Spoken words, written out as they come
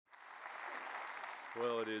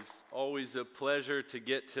Well, it is always a pleasure to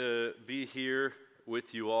get to be here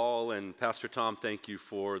with you all. And Pastor Tom, thank you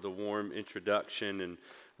for the warm introduction and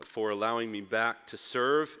for allowing me back to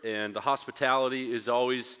serve. And the hospitality is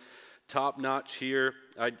always top-notch here.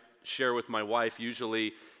 I share with my wife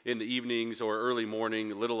usually in the evenings or early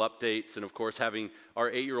morning little updates. And of course, having our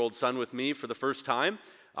 8-year-old son with me for the first time,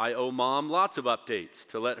 I owe Mom lots of updates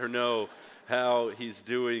to let her know how he's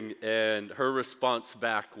doing, and her response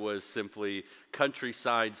back was simply,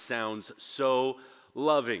 "Countryside sounds so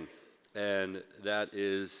loving." And that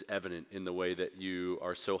is evident in the way that you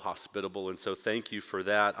are so hospitable, and so thank you for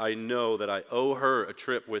that. I know that I owe her a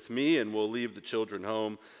trip with me, and we'll leave the children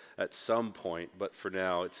home at some point, but for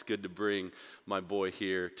now, it's good to bring my boy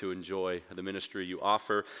here to enjoy the ministry you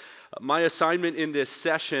offer. My assignment in this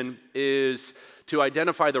session is to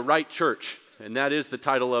identify the right church. And that is the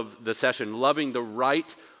title of the session, Loving the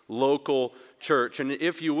Right Local Church. And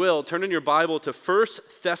if you will, turn in your Bible to 1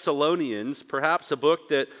 Thessalonians, perhaps a book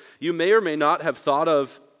that you may or may not have thought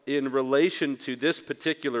of in relation to this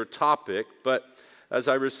particular topic. But as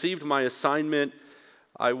I received my assignment,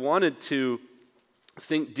 I wanted to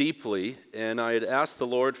think deeply, and I had asked the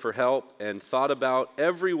Lord for help and thought about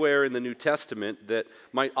everywhere in the New Testament that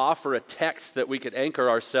might offer a text that we could anchor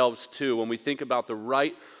ourselves to when we think about the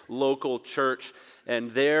right local church.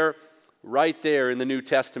 And right there in the New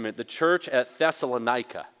Testament, the church at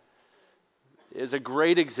Thessalonica is a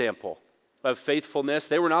great example of faithfulness.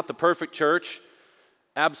 They were not the perfect church.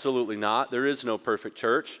 Absolutely not. There is no perfect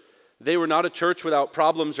church. They were not a church without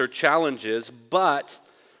problems or challenges, but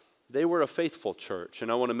they were a faithful church, and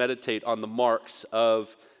I want to meditate on the marks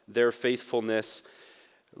of their faithfulness.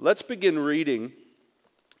 Let's begin reading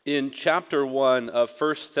in chapter 1 of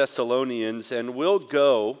 1 Thessalonians, and we'll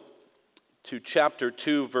go to chapter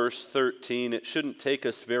 2, verse 13. It shouldn't take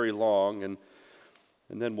us very long, and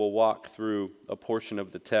then we'll walk through a portion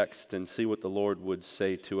of the text and see what the Lord would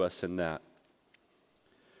say to us in that.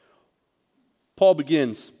 Paul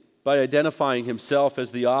begins by identifying himself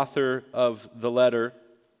as the author of the letter,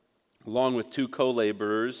 along with 2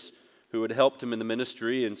 co-laborers who had helped him in the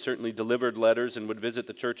ministry and certainly delivered letters and would visit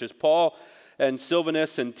the churches, Paul and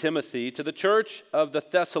Silvanus and Timothy, to the church of the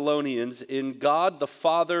Thessalonians, in God the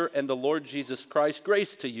Father and the Lord Jesus Christ,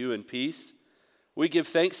 grace to you and peace. We give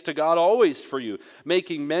thanks to God always for you,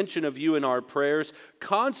 making mention of you in our prayers,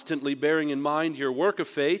 constantly bearing in mind your work of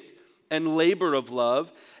faith and labor of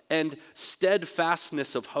love and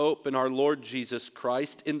steadfastness of hope in our Lord Jesus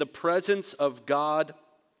Christ, in the presence of God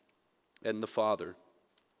and the Father.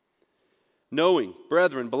 Knowing,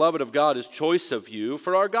 brethren, beloved of God, his choice of you,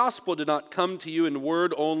 for our gospel did not come to you in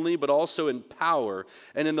word only, but also in power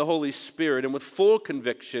and in the Holy Spirit, and with full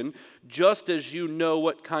conviction, just as you know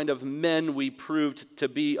what kind of men we proved to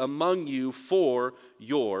be among you for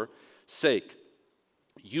your sake.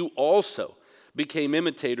 You also became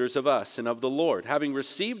imitators of us and of the Lord, having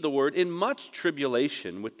received the word in much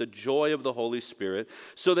tribulation with the joy of the Holy Spirit,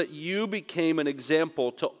 so that you became an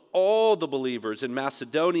example to all the believers in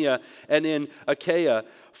Macedonia and in Achaia.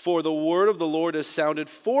 For the word of the Lord has sounded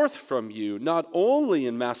forth from you, not only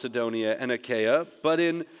in Macedonia and Achaia, but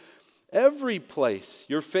in every place.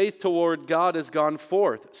 Your faith toward God has gone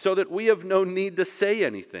forth, so that we have no need to say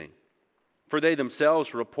anything. For they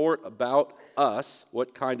themselves report about us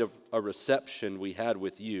what kind of a reception we had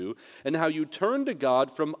with you, and how you turned to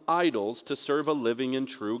God from idols to serve a living and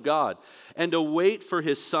true God, and to wait for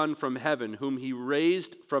his Son from heaven, whom he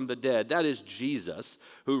raised from the dead, that is Jesus,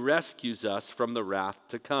 who rescues us from the wrath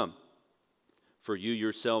to come. For you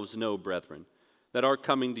yourselves know, brethren, that our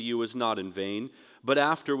coming to you was not in vain, but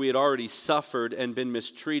after we had already suffered and been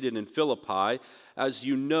mistreated in Philippi, as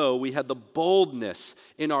you know, we had the boldness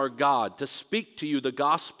in our God to speak to you the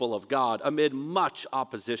gospel of God amid much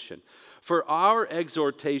opposition. For our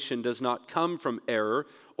exhortation does not come from error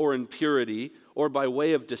or impurity or by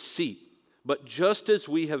way of deceit, but just as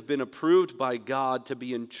we have been approved by God to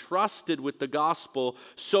be entrusted with the gospel,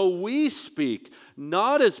 so we speak,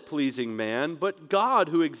 not as pleasing man, but God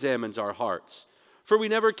who examines our hearts. For we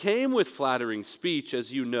never came with flattering speech,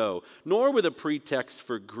 as you know, nor with a pretext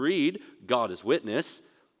for greed, God is witness,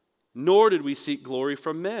 nor did we seek glory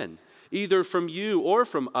from men, either from you or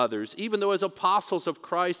from others, even though as apostles of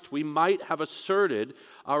Christ we might have asserted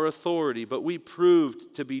our authority, but we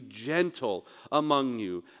proved to be gentle among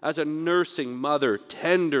you, as a nursing mother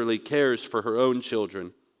tenderly cares for her own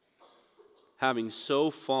children. Having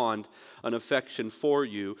so fond an affection for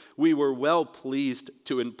you, we were well pleased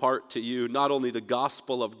to impart to you not only the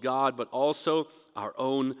gospel of God, but also our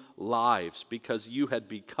own lives, because you had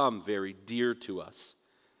become very dear to us.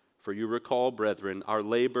 For you recall, brethren, our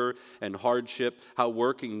labor and hardship, how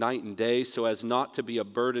working night and day so as not to be a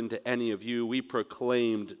burden to any of you, we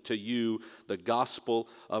proclaimed to you the gospel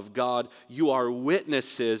of God. You are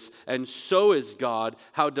witnesses, and so is God,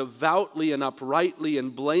 how devoutly and uprightly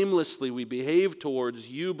and blamelessly we behave towards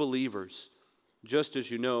you believers. Just as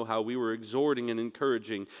you know how we were exhorting and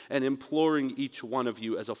encouraging and imploring each one of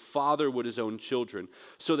you as a father would his own children,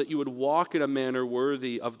 so that you would walk in a manner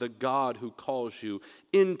worthy of the God who calls you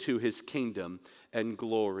into his kingdom and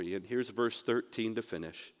glory. And here's verse 13 to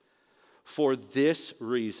finish. For this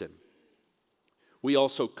reason, we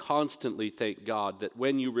also constantly thank God that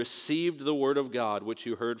when you received the word of God, which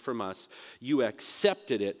you heard from us, you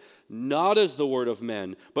accepted it not as the word of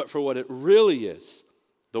men, but for what it really is,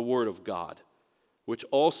 the word of God, which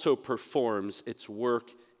also performs its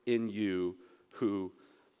work in you who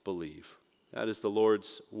believe. That is the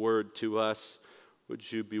Lord's word to us. Would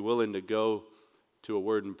you be willing to go to a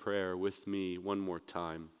word in prayer with me one more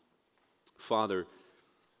time? Father,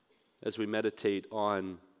 as we meditate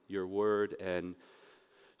on your word and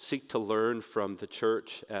seek to learn from the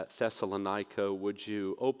church at Thessalonica, would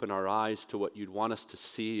you open our eyes to what you'd want us to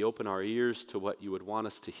see, open our ears to what you would want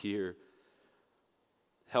us to hear.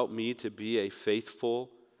 Help me to be a faithful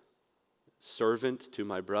servant to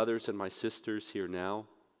my brothers and my sisters here now.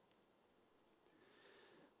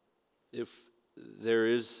 If there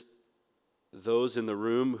is those in the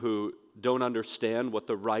room who don't understand what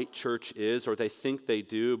the right church is, or they think they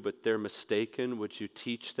do, but they're mistaken, would you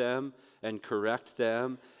teach them and correct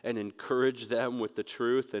them and encourage them with the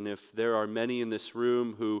truth? And if there are many in this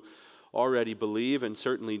room who already believe and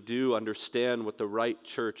certainly do understand what the right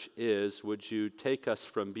church is, would you take us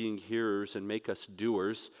from being hearers and make us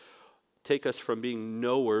doers? Take us from being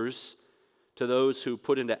knowers to those who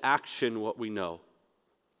put into action what we know.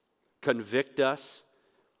 Convict us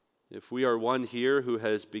if we are one here who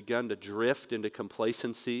has begun to drift into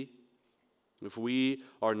complacency, if we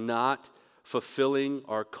are not fulfilling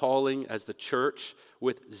our calling as the church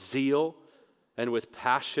with zeal and with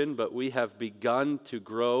passion, but we have begun to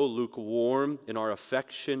grow lukewarm in our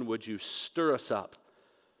affection, would you stir us up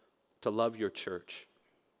to love your church?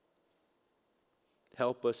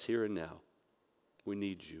 Help us here and now. We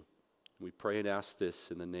need you. We pray and ask this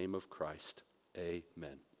in the name of Christ.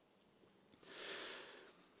 Amen.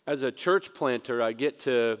 As a church planter, I get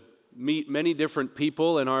to meet many different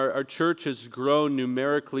people, and our church has grown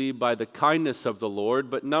numerically by the kindness of the Lord,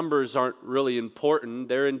 but numbers aren't really important.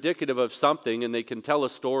 They're indicative of something, and they can tell a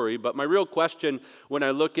story. But my real question when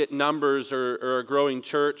I look at numbers or a growing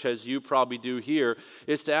church, as you probably do here,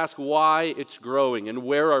 is to ask why it's growing and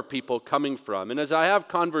where are people coming from. And as I have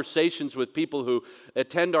conversations with people who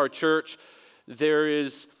attend our church, there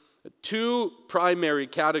is two primary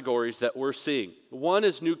categories that we're seeing. One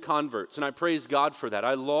is new converts, and I praise God for that.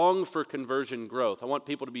 I long for conversion growth. I want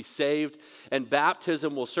people to be saved, and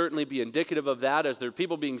baptism will certainly be indicative of that. As there are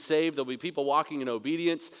people being saved, there'll be people walking in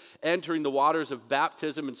obedience, entering the waters of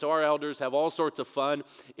baptism, and so our elders have all sorts of fun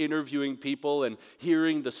interviewing people and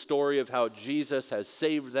hearing the story of how Jesus has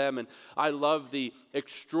saved them. And I love the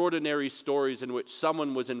extraordinary stories in which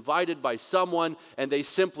someone was invited by someone, and they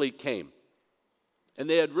simply came. And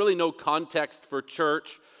they had really no context for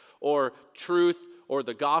church or truth or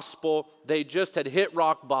the gospel. They just had hit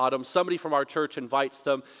rock bottom. Somebody from our church invites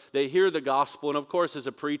them. They hear the gospel. And of course, as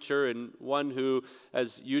a preacher and one who,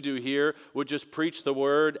 as you do here, would just preach the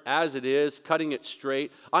word as it is, cutting it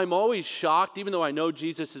straight. I'm always shocked, even though I know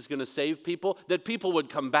Jesus is going to save people, that people would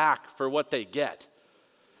come back for what they get.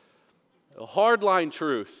 A hardline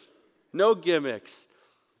truth. No gimmicks.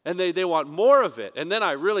 And they want more of it. And then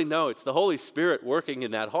I really know it's the Holy Spirit working in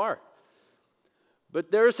that heart. But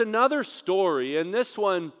there's another story, and this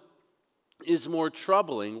one is more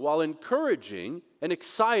troubling. While encouraging and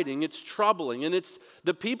exciting, it's troubling. And it's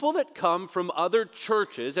the people that come from other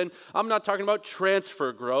churches. And I'm not talking about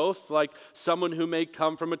transfer growth, like someone who may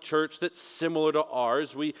come from a church that's similar to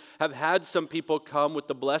ours. We have had some people come with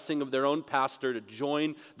the blessing of their own pastor to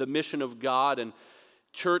join the mission of God and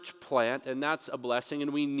church plant, and that's a blessing,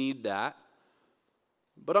 and we need that.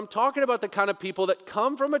 But I'm talking about the kind of people that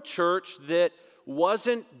come from a church that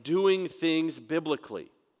wasn't doing things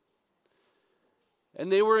biblically.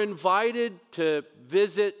 And they were invited to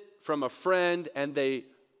visit from a friend, and they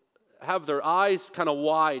have their eyes kind of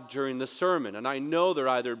wide during the sermon. And I know they're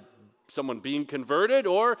either someone being converted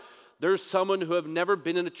or there's someone who have never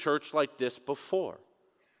been in a church like this before.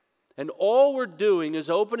 And all we're doing is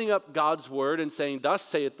opening up God's word and saying, "Thus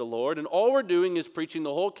saith the Lord." And all we're doing is preaching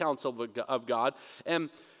the whole counsel of God. And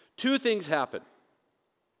two things happen.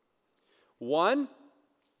 One,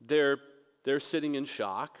 they're sitting in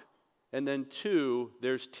shock. And then 2,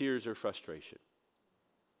 there's tears or frustration.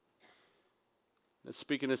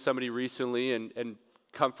 Speaking to somebody recently and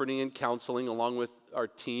comforting and counseling along with our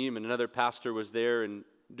team, and another pastor was there and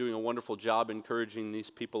doing a wonderful job encouraging these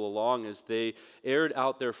people along as they aired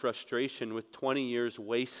out their frustration with 20 years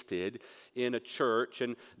wasted in a church.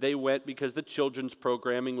 And they went because the children's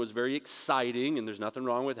programming was very exciting, and there's nothing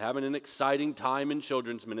wrong with having an exciting time in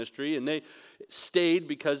children's ministry. And they stayed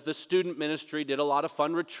because the student ministry did a lot of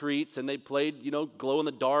fun retreats, and they played, glow in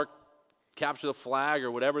the dark, capture the flag,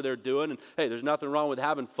 or whatever they're doing. And hey, there's nothing wrong with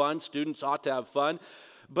having fun. Students ought to have fun.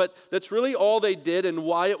 But that's really all they did and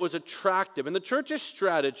why it was attractive. And the church's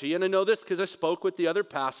strategy, and I know this because I spoke with the other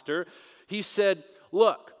pastor, he said,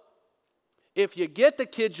 look, if you get the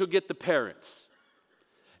kids, you'll get the parents.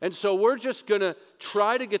 And so we're just going to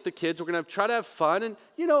try to get the kids. We're going to try to have fun. And,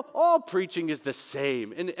 all preaching is the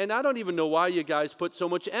same. And I don't even know why you guys put so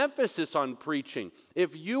much emphasis on preaching.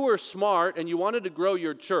 If you were smart and you wanted to grow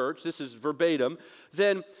your church, this is verbatim,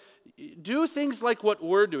 then do things like what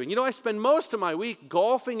we're doing. I spend most of my week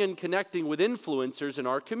golfing and connecting with influencers in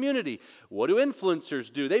our community. What do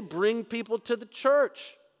influencers do? They bring people to the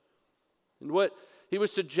church. And what he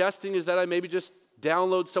was suggesting is that I maybe just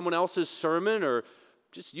download someone else's sermon or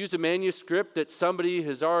just use a manuscript that somebody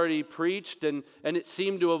has already preached and it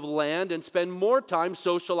seemed to have landed, and spend more time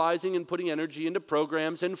socializing and putting energy into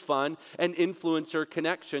programs and fun and influencer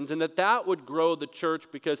connections, and that would grow the church,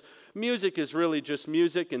 because music is really just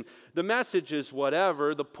music and the message is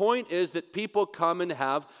whatever. The point is that people come and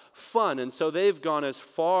have fun, and so they've gone as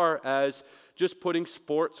far as just putting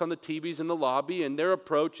sports on the TVs in the lobby, and their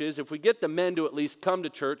approach is, if we get the men to at least come to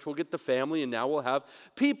church, we'll get the family, and now we'll have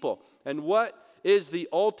people. And what is the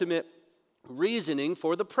ultimate reasoning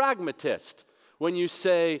for the pragmatist? When you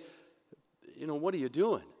say, what are you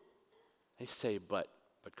doing? They say, but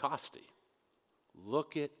Costi,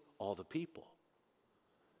 look at all the people.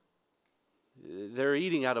 They're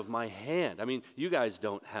eating out of my hand. I mean, you guys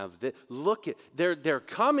don't have this. Look at, they're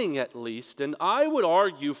coming at least. And I would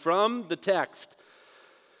argue from the text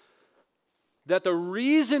that the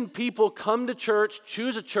reason people come to church,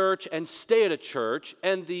 choose a church, and stay at a church,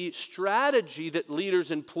 and the strategy that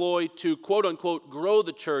leaders employ to quote-unquote grow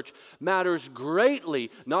the church matters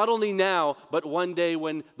greatly, not only now, but one day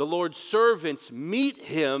when the Lord's servants meet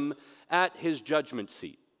him at his judgment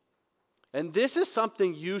seat. And this is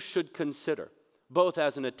something you should consider, both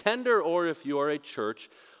as an attender or if you are a church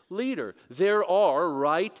leader. There are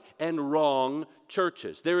right and wrong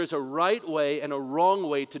churches. There is a right way and a wrong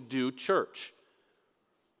way to do church.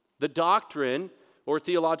 The doctrine or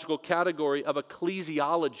theological category of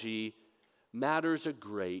ecclesiology matters a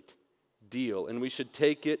great deal, and we should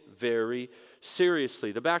take it very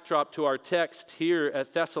seriously. The backdrop to our text here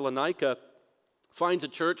at Thessalonica finds a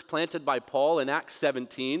church planted by Paul in Acts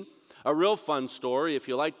 17. A real fun story if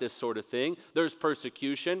you like this sort of thing. There's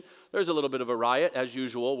persecution. There's a little bit of a riot, as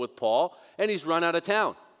usual, with Paul, and he's run out of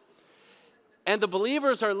town. And the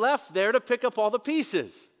believers are left there to pick up all the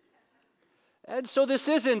pieces. And so this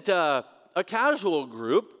isn't a casual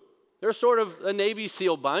group. They're sort of a Navy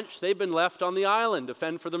SEAL bunch. They've been left on the island to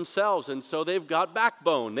fend for themselves, and so they've got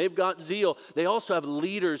backbone. They've got zeal. They also have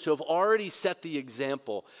leaders who have already set the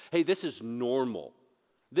example. Hey, this is normal.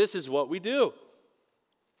 This is what we do.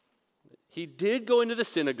 He did go into the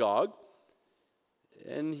synagogue,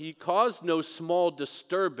 and he caused no small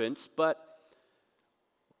disturbance, but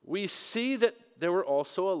we see that there were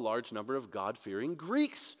also a large number of God-fearing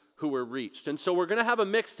Greeks who were reached. And so we're going to have a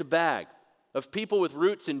mixed bag of people with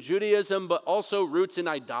roots in Judaism, but also roots in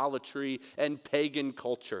idolatry and pagan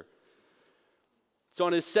culture. So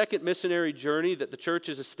on his second missionary journey that the church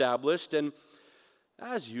is established, and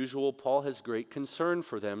as usual, Paul has great concern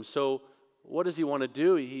for them. So what does he want to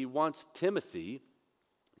do? He wants Timothy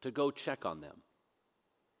to go check on them.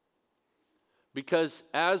 Because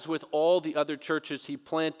as with all the other churches he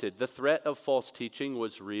planted, the threat of false teaching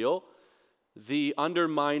was real. The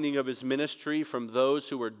undermining of his ministry from those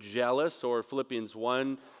who were jealous, or Philippians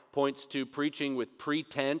 1 points to preaching with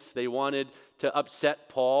pretense. They wanted to upset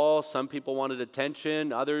Paul. Some people wanted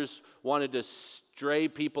attention. Others wanted to stray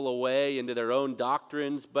people away into their own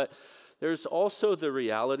doctrines. But there's also the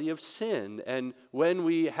reality of sin. And when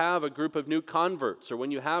we have a group of new converts, or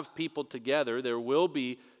when you have people together, there will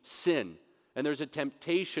be sin. And there's a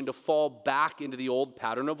temptation to fall back into the old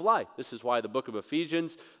pattern of life. This is why the book of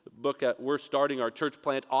Ephesians, the book that we're starting our church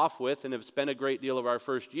plant off with and have spent a great deal of our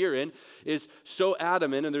first year in, is so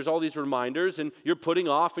adamant. And there's all these reminders, and you're putting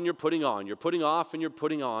off and you're putting on. You're putting off and you're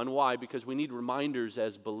putting on. Why? Because we need reminders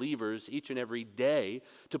as believers each and every day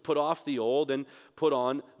to put off the old and put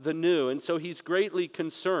on the new. And so he's greatly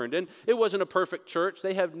concerned. And it wasn't a perfect church.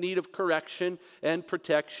 They have need of correction and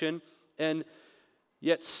protection. And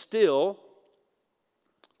yet still,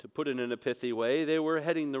 to put it in a pithy way, they were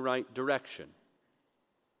heading the right direction.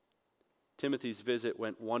 Timothy's visit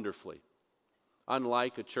went wonderfully.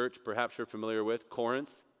 Unlike a church perhaps you're familiar with, Corinth,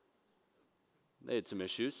 they had some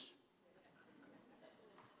issues.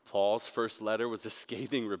 Paul's first letter was a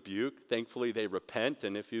scathing rebuke. Thankfully, they repent.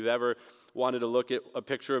 And if you've ever wanted to look at a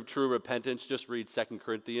picture of true repentance, just read 2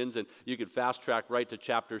 Corinthians, and you could fast track right to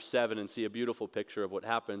chapter 7 and see a beautiful picture of what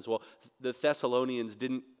happens. Well, the Thessalonians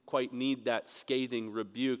didn't quite need that scathing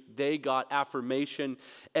rebuke. They got affirmation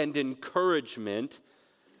and encouragement.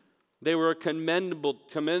 They were a commendable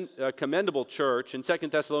church. In 2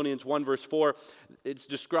 Thessalonians 1 verse 4, it's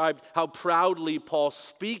described how proudly Paul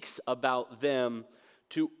speaks about them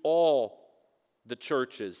to all the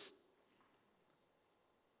churches.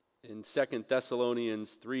 In 2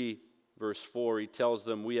 Thessalonians 3 verse 4, he tells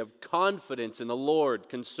them, "We have confidence in the Lord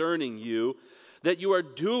concerning you, that you are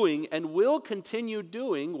doing and will continue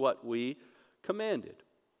doing what we commanded."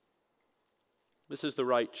 This is the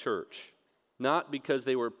right church, not because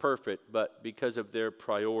they were perfect, but because of their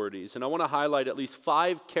priorities. And I want to highlight at least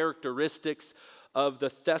 5 characteristics of the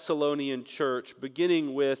Thessalonian church,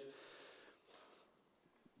 beginning with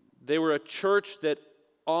they were a church that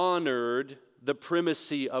honored the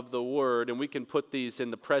primacy of the word, and we can put these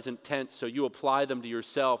in the present tense so you apply them to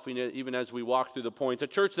yourself even as we walk through the points. A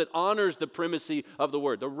church that honors the primacy of the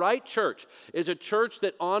word. The right church is a church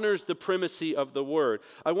that honors the primacy of the word.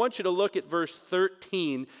 I want you to look at verse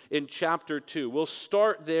 13 in chapter 2. We'll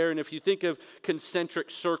start there, and if you think of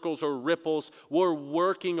concentric circles or ripples, we're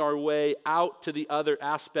working our way out to the other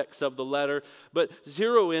aspects of the letter. But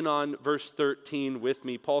zero in on verse 13 with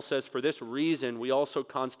me. Paul says, "For this reason we also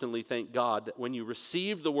constantly thank God that when you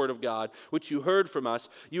received the word of God, which you heard from us,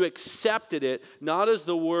 you accepted it not as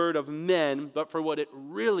the word of men, but for what it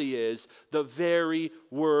really is, the very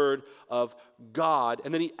word of God."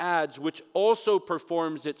 And then he adds, "which also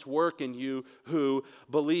performs its work in you who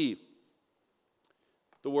believe."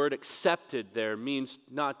 The word accepted there means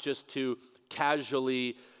not just to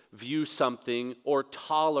casually view something or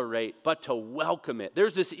tolerate, but to welcome it.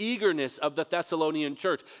 There's this eagerness of the Thessalonian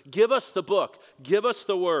church. Give us the book. Give us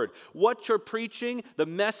the word. What you're preaching, the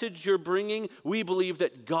message you're bringing, we believe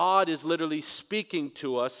that God is literally speaking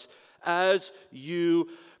to us as you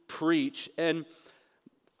preach. And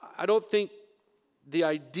I don't think the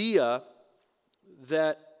idea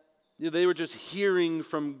that they were just hearing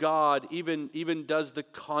from God even does the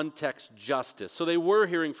context justice. So they were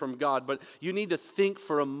hearing from God, but you need to think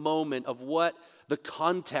for a moment of what the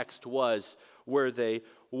context was where they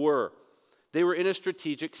were. They were in a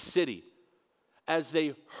strategic city. As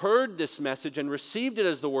they heard this message and received it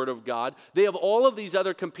as the word of God, they have all of these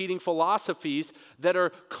other competing philosophies that are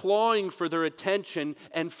clawing for their attention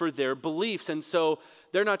and for their beliefs. And so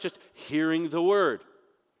they're not just hearing the word.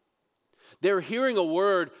 They're hearing a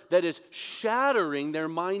word that is shattering their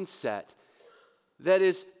mindset, that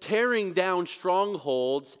is tearing down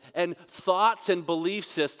strongholds and thoughts and belief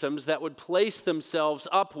systems that would place themselves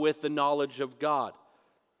up with the knowledge of God.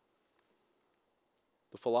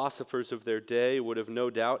 The philosophers of their day would have no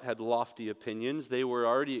doubt had lofty opinions. They were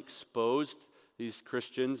already exposed, these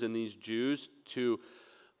Christians and these Jews, to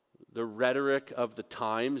the rhetoric of the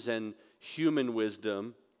times and human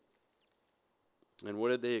wisdom. And what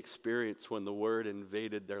did they experience when the word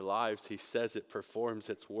invaded their lives? He says it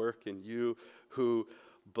performs its work in you who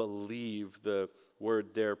believe. The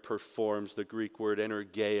word there, performs, the Greek word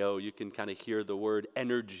energeo. You can kind of hear the word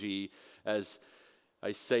energy as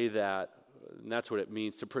I say that. And that's what it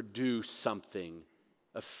means to produce something.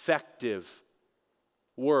 Effective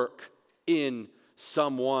work in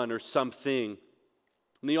someone or something.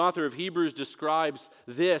 And the author of Hebrews describes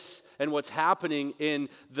this and what's happening in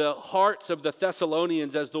the hearts of the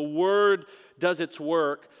Thessalonians as the word does its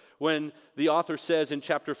work when the author says in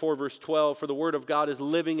chapter 4, verse 12, "For the word of God is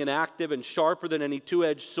living and active and sharper than any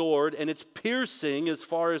two-edged sword, and it's piercing as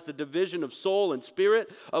far as the division of soul and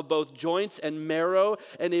spirit, of both joints and marrow,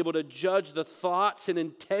 and able to judge the thoughts and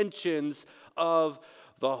intentions of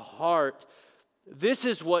the heart." This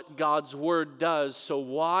is what God's word does, so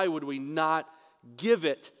why would we not give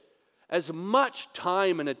it as much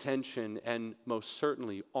time and attention and most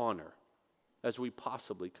certainly honor as we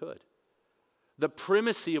possibly could? The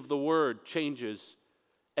primacy of the Word changes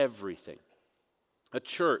everything. A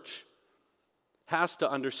church has to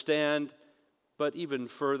understand, but even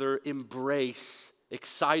further, embrace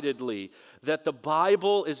excitedly that the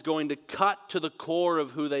Bible is going to cut to the core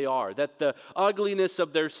of who they are, that the ugliness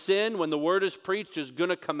of their sin when the Word is preached is going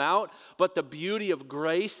to come out, but the beauty of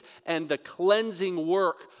grace and the cleansing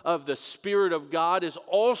work of the Spirit of God is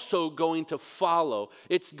also going to follow.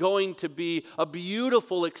 It's going to be a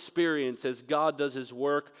beautiful experience as God does His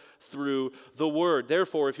work through the Word.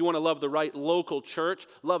 Therefore, if you want to love the right local church,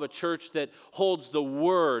 love a church that holds the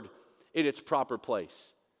Word in its proper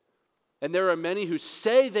place. And there are many who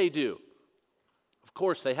say they do. Of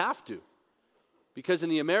course, they have to. Because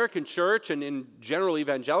in the American church and in general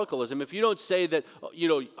evangelicalism, if you don't say that,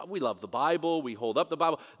 we love the Bible, we hold up the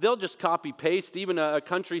Bible, they'll just copy-paste even a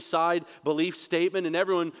countryside belief statement, and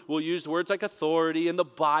everyone will use words like authority and the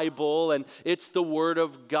Bible, and it's the Word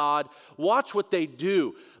of God. Watch what they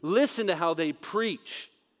do. Listen to how they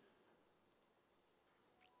preach.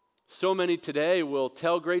 So many today will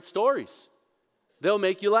tell great stories. They'll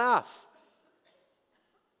make you laugh.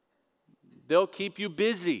 They'll keep you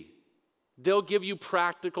busy. They'll give you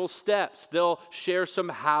practical steps. They'll share some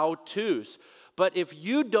how-tos. But if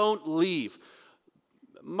you don't leave,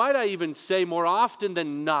 might I even say more often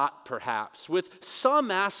than not perhaps, with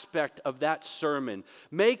some aspect of that sermon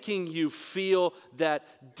making you feel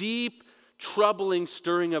that deep, troubling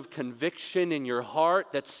stirring of conviction in your heart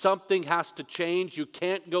that something has to change. You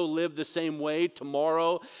can't go live the same way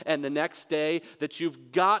tomorrow and the next day, that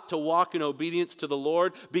you've got to walk in obedience to the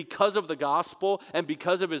Lord because of the gospel and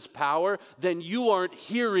because of His power, then you aren't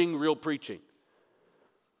hearing real preaching.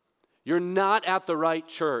 You're not at the right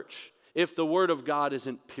church if the Word of God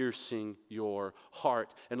isn't piercing your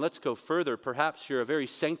heart. And let's go further. Perhaps you're a very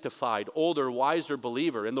sanctified, older, wiser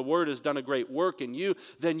believer, and the Word has done a great work in you.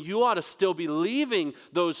 Then you ought to still be leaving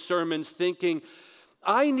those sermons thinking,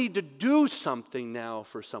 I need to do something now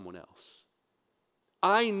for someone else.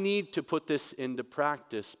 I need to put this into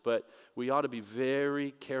practice, but we ought to be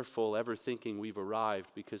very careful ever thinking we've arrived,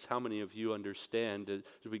 because how many of you understand that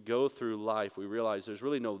as we go through life, we realize there's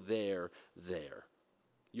really no there.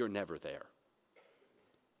 You're never there.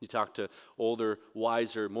 You talk to older,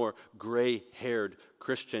 wiser, more gray-haired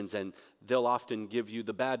Christians, and they'll often give you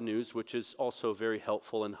the bad news, which is also very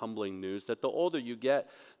helpful and humbling news, that the older you get,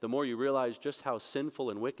 the more you realize just how sinful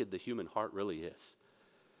and wicked the human heart really is,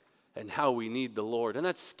 and how we need the Lord. And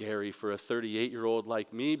that's scary for a 38-year-old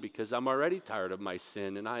like me, because I'm already tired of my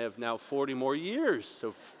sin, and I have now 40 more years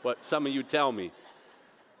of what some of you tell me.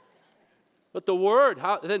 But the Word,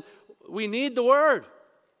 then we need the Word.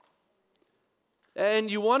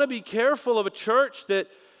 And you want to be careful of a church that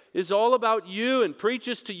is all about you and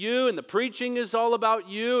preaches to you, and the preaching is all about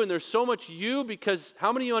you, and there's so much you, because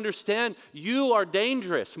how many of you understand you are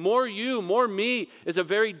dangerous? More you, more me is a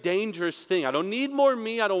very dangerous thing. I don't need more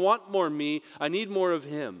me. I don't want more me. I need more of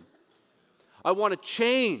Him. I want to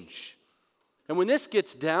change. And when this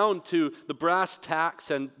gets down to the brass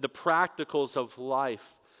tacks and the practicals of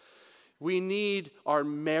life, we need our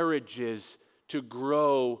marriages to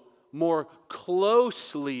grow more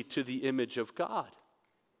closely to the image of God.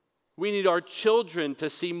 We need our children to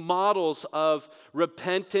see models of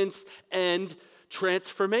repentance and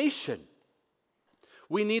transformation.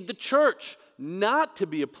 We need the church not to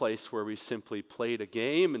be a place where we simply played a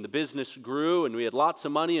game and the business grew and we had lots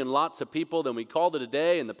of money and lots of people, then we called it a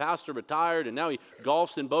day and the pastor retired and now he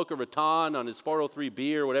golfs in Boca Raton on his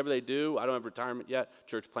 403B or whatever they do. I don't have retirement yet,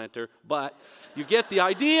 church planter, but you get the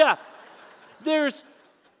idea.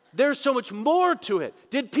 There's so much more to it.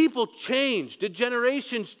 Did people change? Did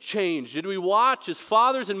generations change? Did we watch as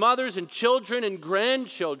fathers and mothers and children and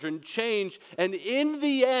grandchildren change? And in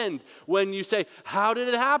the end, when you say, how did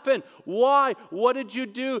it happen? Why? What did you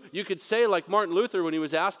do? You could say like Martin Luther when he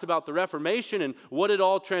was asked about the Reformation and what it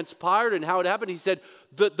all transpired and how it happened. He said,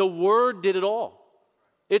 the Word did it all.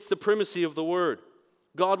 It's the primacy of the Word.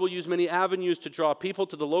 God will use many avenues to draw people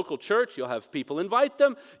to the local church. You'll have people invite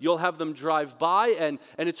them. You'll have them drive by, and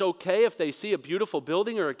it's okay if they see a beautiful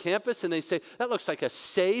building or a campus and they say, that looks like a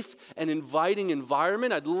safe and inviting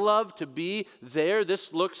environment. I'd love to be there.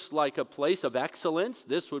 This looks like a place of excellence.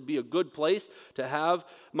 This would be a good place to have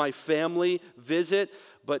my family visit.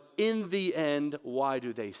 But in the end, why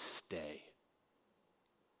do they stay?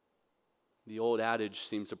 The old adage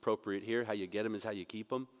seems appropriate here. How you get them is how you keep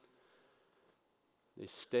them. They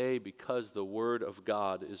stay because the Word of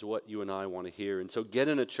God is what you and I want to hear. And so get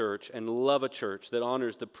in a church and love a church that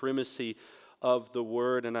honors the primacy of the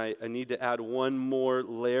word, and I need to add one more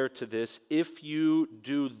layer to this. If you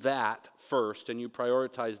do that first and you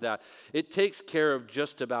prioritize that, it takes care of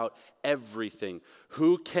just about everything.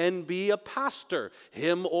 Who can be a pastor?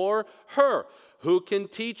 Him or her? Who can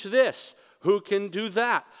teach this? Who can do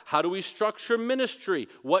that? How do we structure ministry?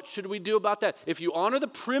 What should we do about that? If you honor the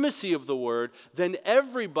primacy of the word, then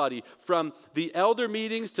everybody from the elder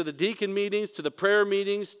meetings to the deacon meetings to the prayer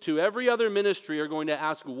meetings to every other ministry are going to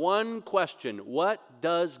ask one question. What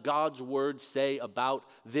does God's word say about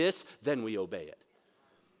this? Then we obey it.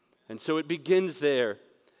 And so it begins there.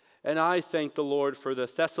 And I thank the Lord for the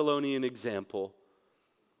Thessalonian example,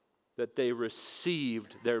 that they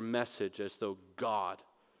received their message as though God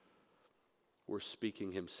were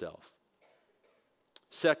speaking himself.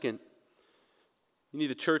 Second, you need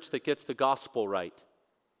a church that gets the gospel right.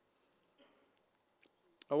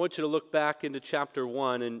 I want you to look back into chapter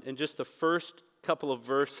 1 and just the first couple of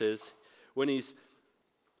verses when he's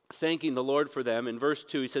thanking the Lord for them. In verse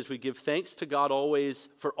 2, he says, "We give thanks to God always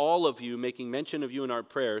for all of you, making mention of you in our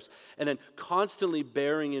prayers, and then constantly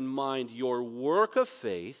bearing in mind your work of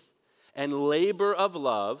faith and labor of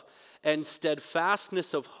love and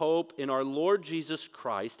steadfastness of hope in our Lord Jesus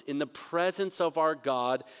Christ, in the presence of our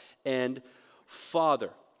God and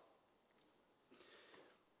Father."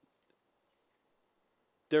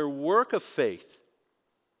 Their work of faith,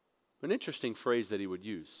 an interesting phrase that he would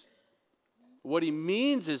use. What he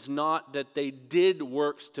means is not that they did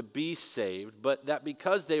works to be saved, but that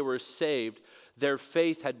because they were saved, their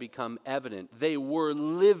faith had become evident. They were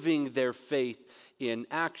living their faith in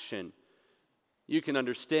action. You can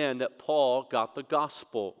understand that Paul got the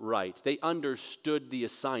gospel right. They understood the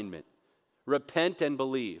assignment. Repent and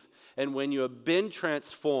believe. And when you have been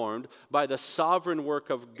transformed by the sovereign work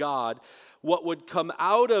of God, what would come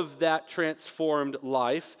out of that transformed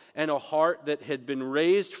life and a heart that had been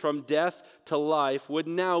raised from death to life would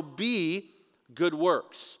now be good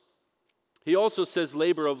works. He also says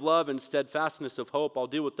labor of love and steadfastness of hope. I'll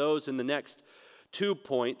deal with those in the next 2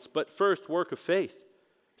 points. But first, work of faith.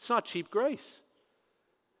 It's not cheap grace.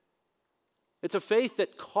 It's a faith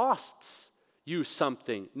that costs you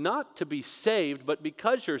something, not to be saved, but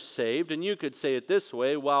because you're saved. And you could say it this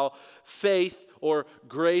way: while faith or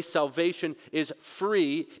grace, salvation is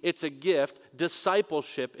free, it's a gift,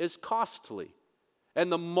 discipleship is costly. And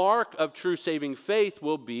the mark of true saving faith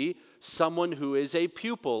will be someone who is a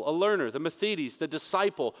pupil, a learner, the Mathetes, the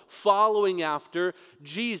disciple, following after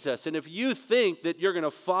Jesus. And if you think that you're going to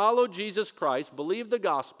follow Jesus Christ, believe the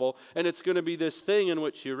gospel, and it's going to be this thing in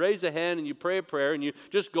which you raise a hand and you pray a prayer and you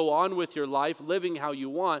just go on with your life living how you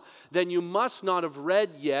want, then you must not have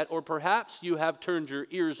read yet, or perhaps you have turned your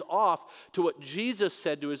ears off to what Jesus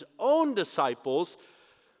said to his own disciples.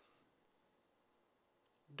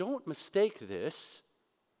 Don't mistake this.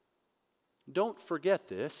 Don't forget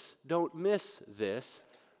this. Don't miss this.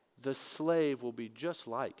 The slave will be just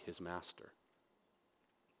like his master.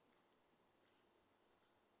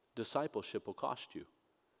 Discipleship will cost you.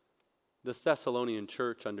 The Thessalonian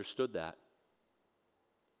church understood that.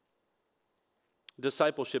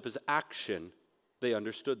 Discipleship is action. They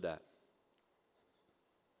understood that.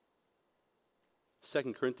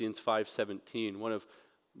 2 Corinthians 5:17, one of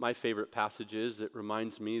my favorite passages that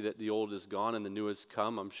reminds me that the old is gone and the new has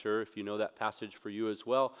come. I'm sure if you know that passage for you as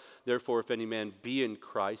well. Therefore, if any man be in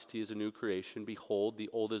Christ, he is a new creation. Behold, the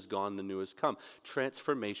old is gone, the new has come.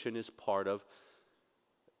 Transformation is part of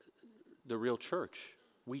the real church.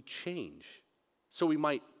 We change. So we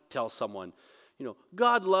might tell someone,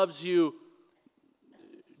 God loves you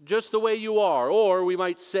just the way you are. Or we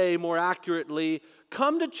might say more accurately,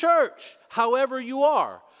 come to church however you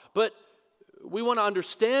are. But we want to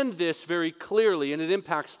understand this very clearly, and it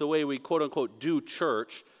impacts the way we quote-unquote do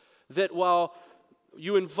church, that while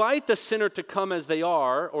you invite the sinner to come as they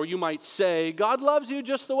are, or you might say, God loves you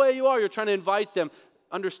just the way you are, you're trying to invite them.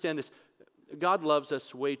 Understand this, God loves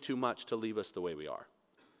us way too much to leave us the way we are.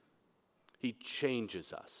 He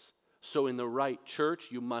changes us. So in the right church,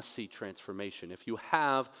 you must see transformation. If you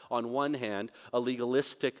have, on one hand, a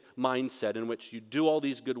legalistic mindset in which you do all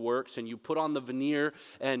these good works and you put on the veneer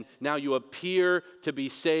and now you appear to be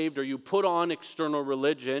saved, or you put on external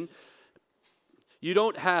religion, you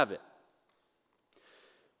don't have it.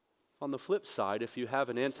 On the flip side, if you have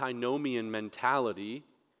an antinomian mentality,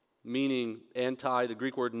 meaning the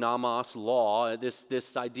Greek word nomos, law,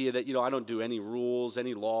 this idea that, I don't do any rules,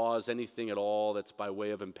 any laws, anything at all that's by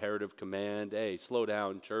way of imperative command. Hey, slow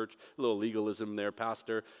down, church. A little legalism there,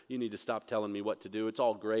 pastor. You need to stop telling me what to do. It's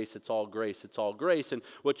all grace, it's all grace, it's all grace. And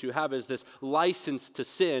what you have is this license to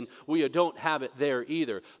sin. We don't have it there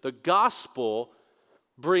either. The gospel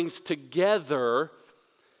brings together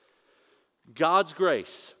God's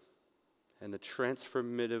grace and the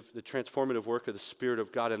transformative work of the Spirit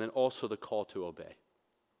of God, and then also the call to obey.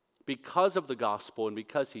 Because of the gospel and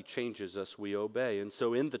because he changes us, we obey. And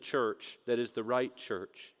so in the church, that is the right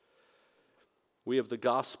church, we have the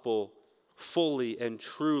gospel fully and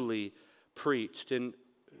truly preached. In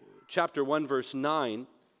chapter 1, verse 9,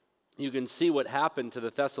 you can see what happened to the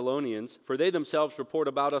Thessalonians. For they themselves report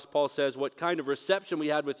about us, Paul says, what kind of reception we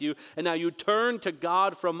had with you, and now you turn to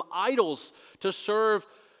God from idols to serve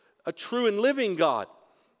a true and living God.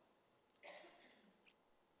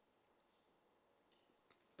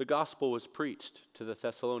 The gospel was preached to the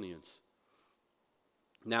Thessalonians.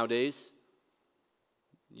 Nowadays,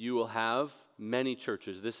 you will have many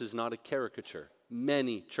churches, this is not a caricature,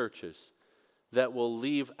 many churches that will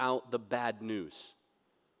leave out the bad news.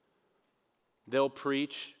 They'll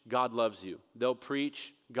preach, God loves you. They'll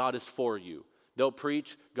preach, God is for you. They'll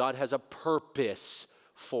preach, God has a purpose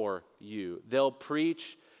for you. They'll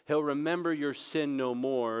preach, He'll remember your sin no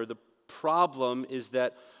more. The problem is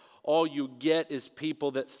that all you get is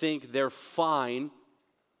people that think they're fine,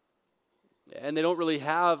 and they don't really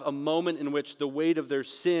have a moment in which the weight of their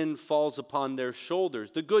sin falls upon their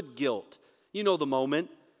shoulders. The good guilt. You know the moment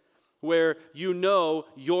where you know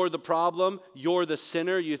you're the problem, you're the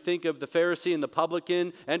sinner. You think of the Pharisee and the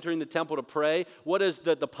publican entering the temple to pray. What does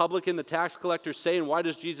the publican, the tax collector, say? And why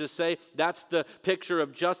does Jesus say that's the picture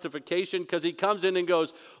of justification? Because he comes in and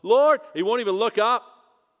goes, Lord, he won't even look up.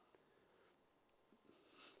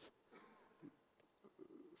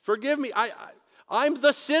 Forgive me, I'm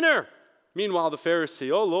the sinner. Meanwhile, the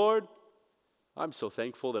Pharisee, oh Lord, I'm so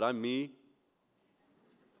thankful that I'm me.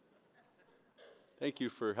 Thank you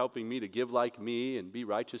for helping me to give like me and be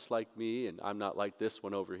righteous like me, and I'm not like this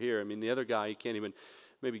one over here. I mean, the other guy, he can't even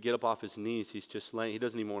maybe get up off his knees. He's just laying. He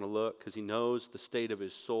doesn't even want to look because he knows the state of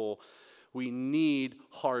his soul. We need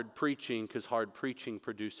hard preaching because hard preaching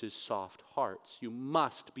produces soft hearts. You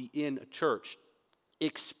must be in a church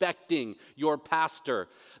expecting your pastor,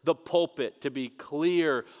 the pulpit, to be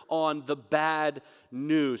clear on the bad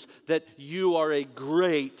news, that you are a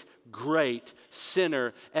great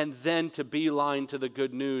sinner, and then to beeline to the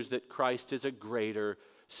good news that Christ is a greater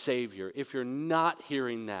Savior. If you're not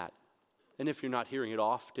hearing that, and if you're not hearing it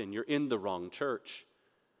often, you're in the wrong church.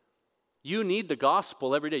 You need the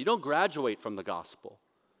gospel every day. You don't graduate from the gospel.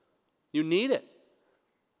 You need it.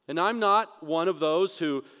 And I'm not one of those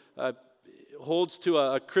who holds to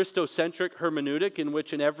a Christocentric hermeneutic in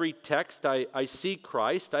which in every text I see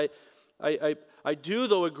Christ. I do,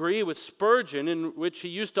 though, agree with Spurgeon, in which he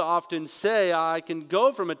used to often say, I can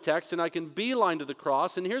go from a text and I can beeline to the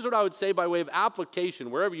cross. And here's what I would say by way of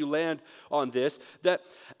application, wherever you land on this, that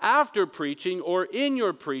after preaching or in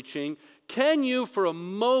your preaching, can you for a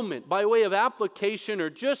moment, by way of application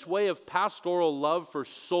or just way of pastoral love for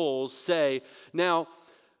souls, say, now,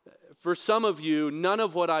 for some of you, none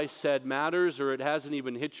of what I said matters, or it hasn't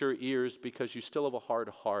even hit your ears because you still have a hard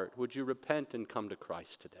heart. Would you repent and come to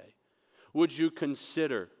Christ today? Would you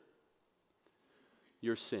consider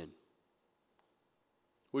your sin?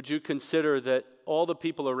 Would you consider that all the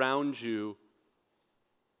people around you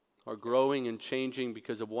are growing and changing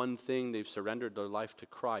because of one thing? They've surrendered their life to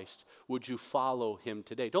Christ. Would you follow him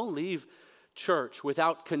today? Don't leave church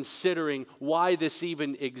without considering why this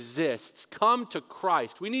even exists. Come to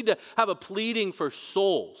Christ. We need to have a pleading for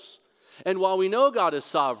souls. And while we know God is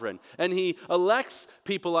sovereign and he elects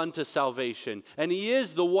people unto salvation and he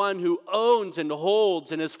is the one who owns and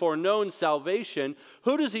holds and has foreknown salvation,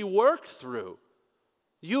 who does he work through?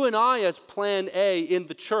 You and I as plan A in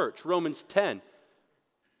the church. Romans 10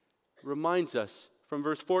 reminds us from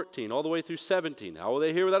verse 14 all the way through 17. How will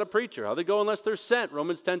they hear without a preacher? How will they go unless they're sent?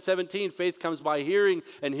 Romans 10:17, faith comes by hearing,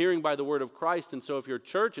 and hearing by the word of Christ. And so if your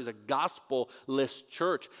church is a gospel-less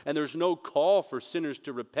church, and there's no call for sinners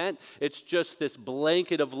to repent, it's just this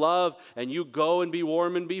blanket of love, and you go and be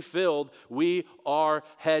warm and be filled, we are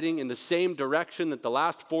heading in the same direction that the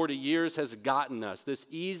last 40 years has gotten us, this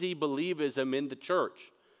easy believism in the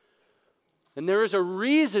church. And there is a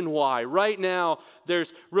reason why right now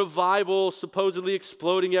there's revival supposedly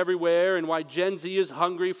exploding everywhere and why Gen Z is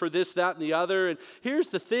hungry for this, that, and the other. And here's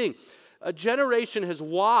the thing. A generation has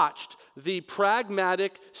watched the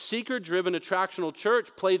pragmatic, seeker-driven, attractional church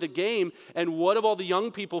play the game, and what have all the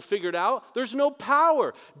young people figured out? There's no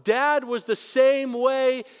power. Dad was the same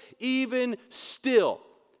way even still.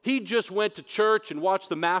 He just went to church and watched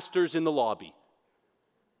the Masters in the lobby.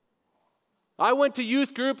 I went to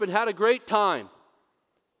youth group and had a great time.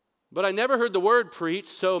 But I never heard the word preached,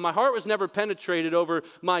 so my heart was never penetrated over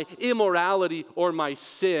my immorality or my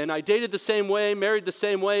sin. I dated the same way, married the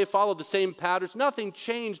same way, followed the same patterns. Nothing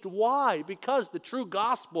changed. Why? Because the true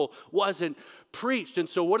gospel wasn't preached. And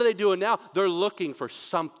so what are they doing now? They're looking for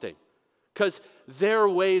something, because their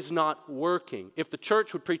way's not working. If the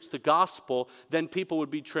church would preach the gospel, then people would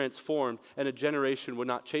be transformed, and a generation would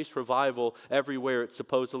not chase revival everywhere it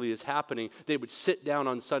supposedly is happening. They would sit down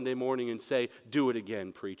on Sunday morning and say, "Do it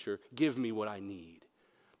again, preacher. Give me what I need."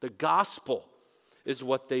 The gospel is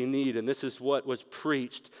what they need, and this is what was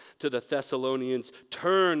preached to the Thessalonians.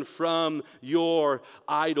 Turn from your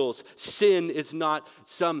idols. Sin is not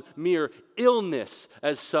some mere illness,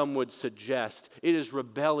 as some would suggest. It is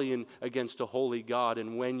rebellion against a holy God,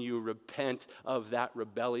 and when you repent of that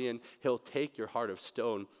rebellion, He'll take your heart of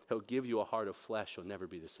stone. He'll give you a heart of flesh. You'll never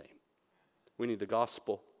be the same. We need the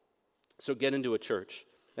gospel. So get into a church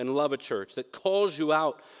and love a church that calls you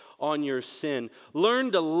out on your sin.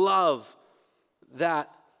 Learn to love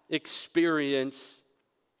that experience.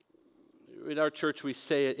 In our church, we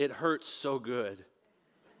say it hurts so good.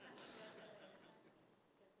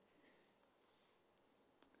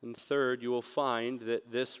 And third, you will find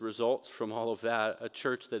that this results from all of that, a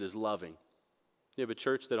church that is loving. You have a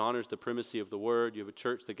church that honors the primacy of the word. You have a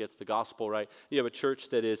church that gets the gospel right. You have a church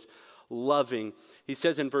that is loving. He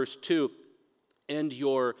says in verse 2, and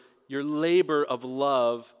your labor of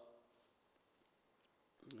love.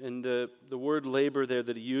 And the word labor there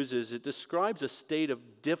that he uses, it describes a state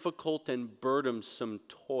of difficult and burdensome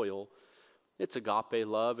toil. It's agape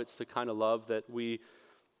love. It's the kind of love that we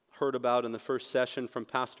heard about in the first session from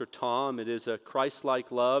Pastor Tom. It is a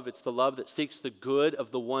Christ-like love. It's the love that seeks the good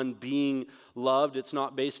of the one being loved. It's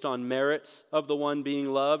not based on merits of the one being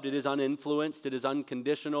loved. It is uninfluenced. It is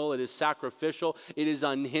unconditional. It is sacrificial. It is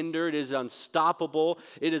unhindered. It is unstoppable.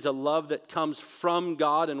 It is a love that comes from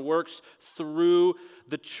God and works through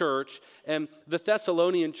the church. And the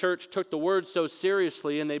Thessalonian church took the word so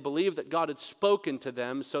seriously, and they believed that God had spoken to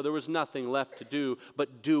them, so there was nothing left to do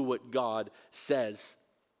but do what God says.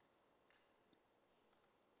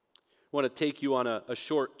 I want to take you on a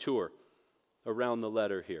short tour around the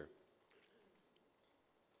letter here.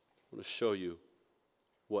 I want to show you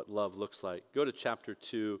what love looks like. Go to chapter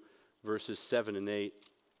 2, verses 7 and 8.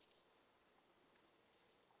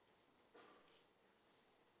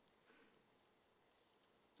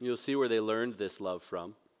 You'll see where they learned this love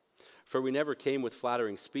from. For we never came with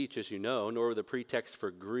flattering speech, as you know, nor with a pretext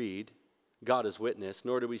for greed. God is witness,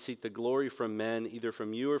 nor do we seek the glory from men, either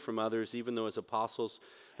from you or from others, even though as apostles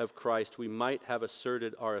of Christ we might have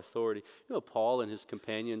asserted our authority. You know, Paul and his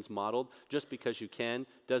companions modeled, just because you can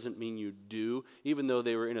doesn't mean you do. Even though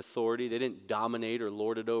they were in authority, they didn't dominate or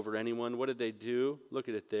lord it over anyone. What did they do? Look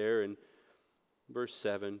at it there in verse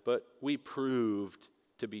 7. But we proved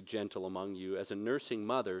to be gentle among you, as a nursing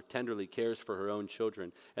mother tenderly cares for her own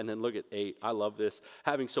children. And then look at 8. I love this.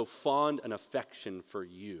 Having so fond an affection for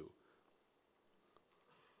you,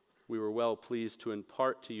 we were well pleased to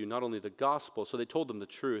impart to you not only the gospel, so they told them the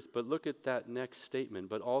truth, but look at that next statement,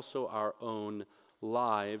 but also our own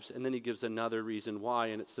lives. And then he gives another reason why,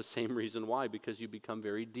 and it's the same reason why, because you become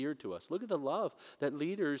very dear to us. Look at the love that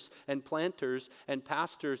leaders and planters and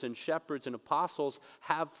pastors and shepherds and apostles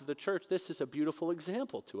have for the church. This is a beautiful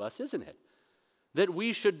example to us, isn't it? That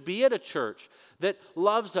we should be at a church that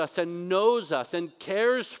loves us and knows us and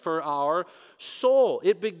cares for our soul.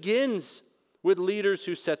 It begins with leaders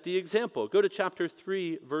who set the example. Go to chapter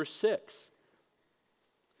 3, verse 6.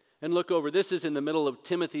 And look over. This is in the middle of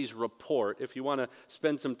Timothy's report. If you want to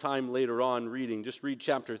spend some time later on reading, just read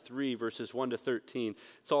chapter 3, verses 1 to 13.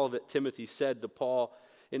 It's all that Timothy said to Paul.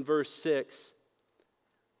 In verse 6,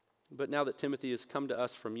 but now that Timothy has come to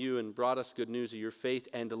us from you and brought us good news of your faith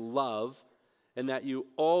and love, and that you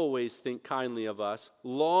always think kindly of us,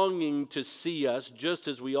 longing to see us, just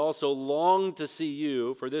as we also long to see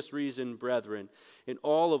you. For this reason, brethren, in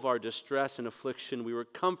all of our distress and affliction, we were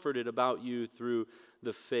comforted about you through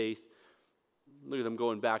the faith. Look at them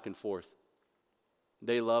going back and forth.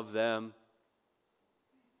 They love them.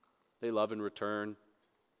 They love in return.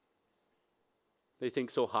 They think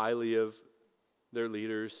so highly of their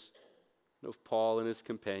leaders, of Paul and his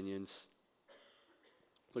companions.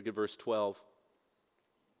 Look at verse 12.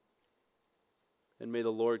 And may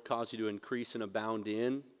the Lord cause you to increase and abound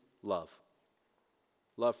in love.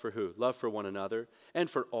 Love for who? Love for one another and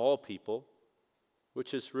for all people,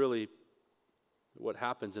 which is really what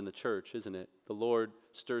happens in the church, isn't it? The Lord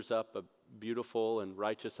stirs up a beautiful and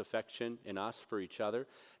righteous affection in us for each other,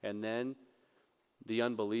 and then the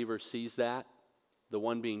unbeliever sees that. The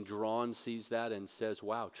one being drawn sees that and says,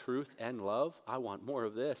 wow, truth and love? I want more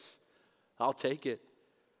of this. I'll take it.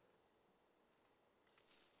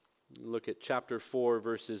 Look at chapter 4,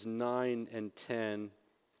 verses 9 and 10.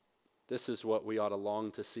 This is what we ought to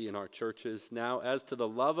long to see in our churches. Now, as to the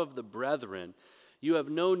love of the brethren, you have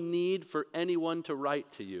no need for anyone to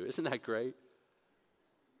write to you. Isn't that great?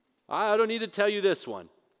 I don't need to tell you this one.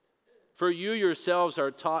 For you yourselves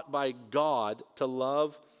are taught by God to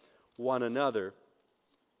love one another.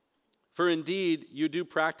 For indeed, you do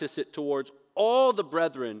practice it towards all the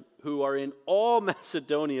brethren who are in all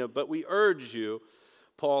Macedonia, but we urge you,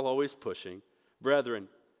 Paul always pushing, brethren,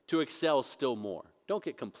 to excel still more. Don't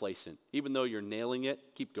get complacent. Even though you're nailing it,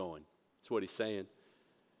 keep going. That's what he's saying.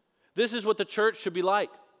 This is what the church should be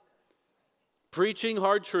like. Preaching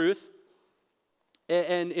hard truth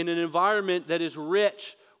and in an environment that is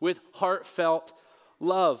rich with heartfelt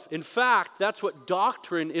love. In fact, that's what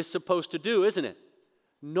doctrine is supposed to do, isn't it?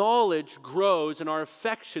 Knowledge grows and our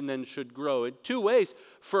affection then should grow in two ways.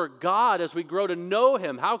 For God, as we grow to know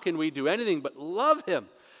Him, how can we do anything but love Him?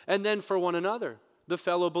 And then for one another, the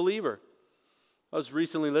fellow believer. I was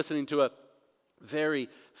recently listening to a very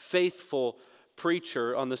faithful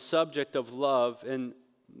preacher on the subject of love, and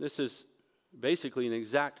this is basically an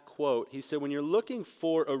exact quote. He said, when you're looking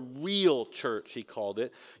for a real church, he called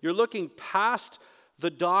it, you're looking past the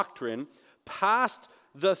doctrine, past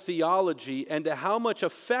the theology, and to how much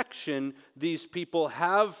affection these people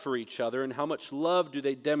have for each other and how much love do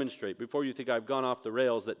they demonstrate. Before you think I've gone off the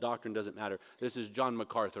rails, that doctrine doesn't matter. This is John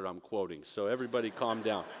MacArthur I'm quoting, so everybody calm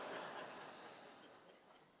down.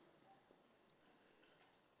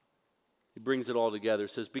 He brings it all together,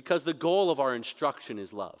 says, because the goal of our instruction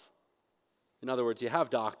is love. In other words, you have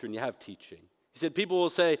doctrine, you have teaching. He said, people will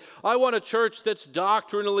say, I want a church that's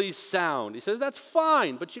doctrinally sound. He says, that's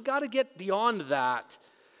fine, but you got to get beyond that.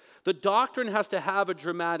 The doctrine has to have a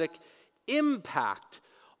dramatic impact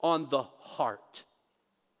on the heart.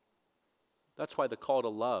 That's why the call to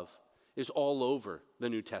love is all over the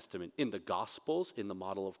New Testament, in the Gospels, in the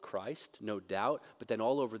model of Christ, no doubt, but then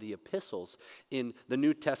all over the epistles, in the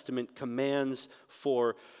New Testament commands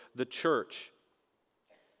for the church.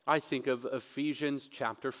 I think of Ephesians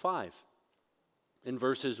chapter 5. In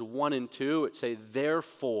verses 1 and 2, it say,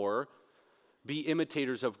 therefore, be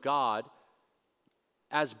imitators of God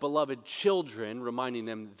as beloved children, reminding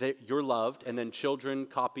them that you're loved, and then children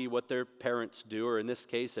copy what their parents do, or in this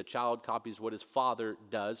case, a child copies what his father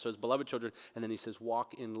does, so as beloved children, and then he says,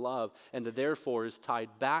 walk in love, and the therefore is tied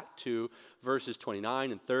back to verses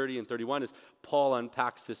 29 and 30 and 31 as Paul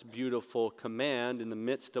unpacks this beautiful command in the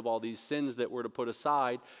midst of all these sins that we're to put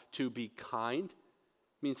aside, to be kind,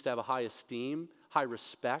 means to have a high esteem, high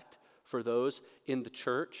respect for those in the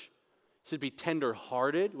church. He said be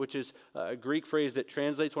tender-hearted, which is a Greek phrase that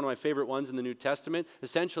translates, one of my favorite ones in the New Testament.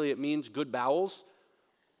 Essentially, it means good bowels.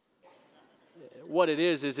 What it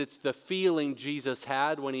is it's the feeling Jesus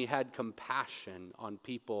had when he had compassion on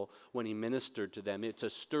people when he ministered to them. It's a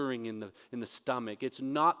stirring in the stomach. It's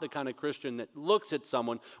not the kind of Christian that looks at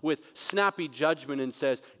someone with snappy judgment and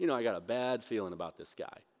says, I got a bad feeling about this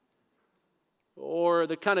guy. Or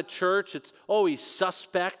the kind of church it's always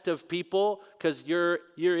suspect of people because you're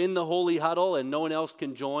in the holy huddle and no one else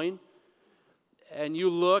can join. And you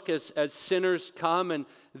look as sinners come and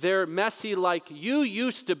they're messy like you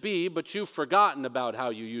used to be, but you've forgotten about how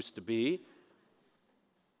you used to be.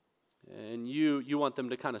 And you want them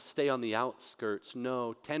to kind of stay on the outskirts.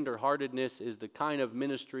 No, tenderheartedness is the kind of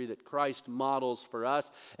ministry that Christ models for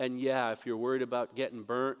us. And yeah, if you're worried about getting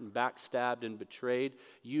burnt and backstabbed and betrayed,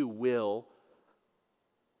 you will.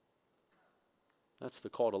 That's the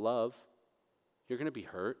call to love. You're going to be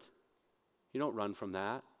hurt. You don't run from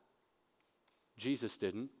that. Jesus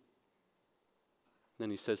didn't.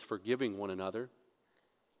 Then he says, forgiving one another,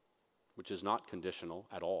 which is not conditional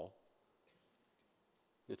at all.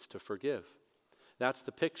 It's to forgive. That's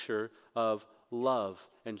the picture of love.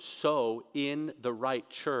 And so, in the right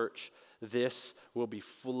church, this will be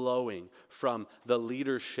flowing from the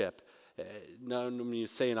leadership. Not when you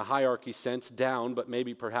say in a hierarchy sense, down, but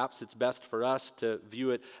maybe perhaps it's best for us to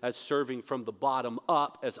view it as serving from the bottom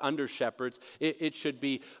up as under shepherds. It should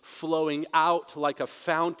be flowing out like a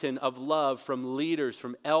fountain of love from leaders,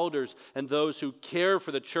 from elders, and those who care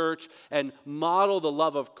for the church and model the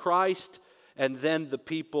love of Christ, and then the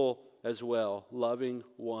people as well, loving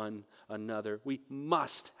one another. We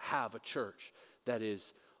must have a church that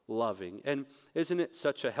is loving. And isn't it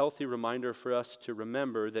such a healthy reminder for us to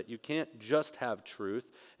remember that you can't just have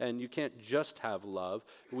truth and you can't just have love.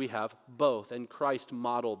 We have both, and Christ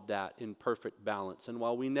modeled that in perfect balance. And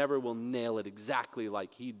while we never will nail it exactly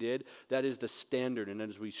like he did, that is the standard. And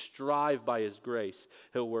as we strive by his grace,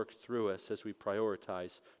 he'll work through us as we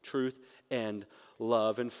prioritize truth and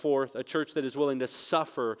love. And fourth, a church that is willing to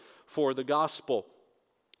suffer for the gospel.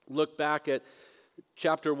 look back at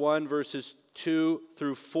chapter 1, verses 2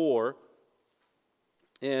 through 4,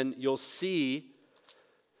 and you'll see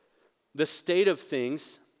the state of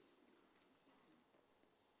things.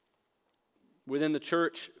 Within the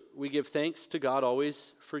church, we give thanks to God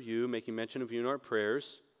always for you, making mention of you in our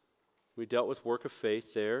prayers. We dealt with work of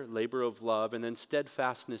faith there, labor of love, and then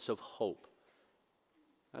steadfastness of hope.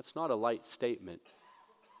 That's not a light statement.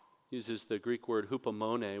 It uses the Greek word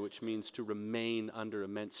hupomone, which means to remain under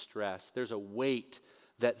immense stress. There's a weight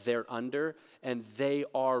that they're under, and they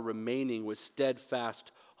are remaining with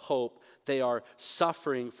steadfast hope. They are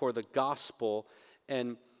suffering for the gospel,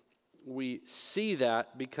 and we see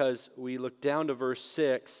that because we look down to verse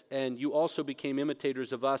 6, and you also became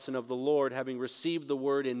imitators of us and of the Lord, having received the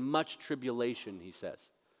word in much tribulation, he says.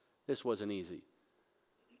 This wasn't easy.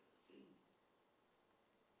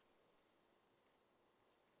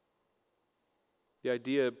 The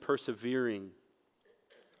idea of persevering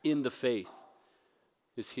in the faith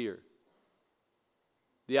is here.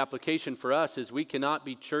 The application for us is we cannot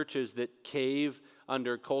be churches that cave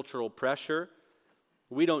under cultural pressure.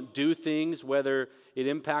 We don't do things whether it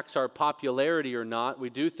impacts our popularity or not. We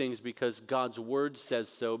do things because God's word says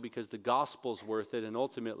so, because the gospel's worth it, and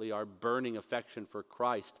ultimately our burning affection for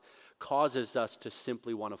Christ causes us to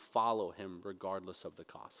simply want to follow him regardless of the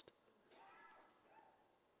cost.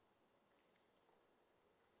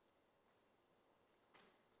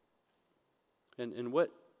 And what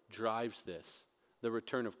drives this? The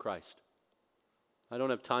return of Christ. I don't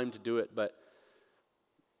have time to do it, but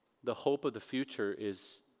the hope of the future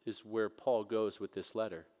is where Paul goes with this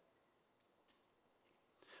letter.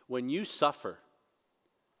 When you suffer,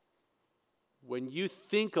 when you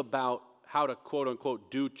think about how to quote unquote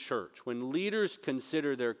do church, when leaders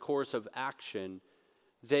consider their course of action,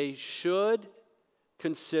 they should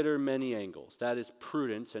consider many angles. That is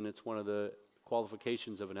prudence, and it's one of the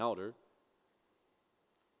qualifications of an elder.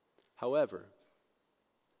 However,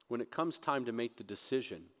 when it comes time to make the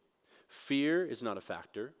decision, fear is not a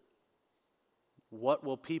factor. What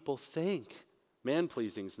will people think?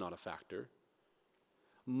 Man-pleasing is not a factor.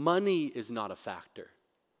 Money is not a factor.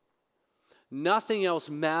 Nothing else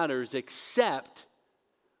matters except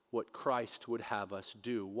what Christ would have us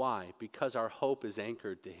do. Why? Because our hope is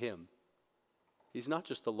anchored to him. He's not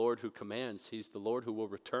just the Lord who commands, he's the Lord who will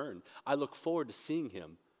return. I look forward to seeing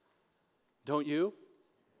him. Don't you?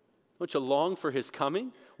 Don't you long for his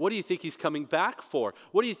coming? What do you think he's coming back for?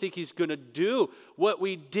 What do you think he's going to do? What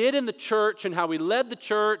we did in the church and how we led the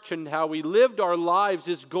church and how we lived our lives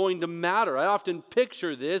is going to matter. I often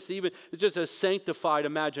picture this, even it's just a sanctified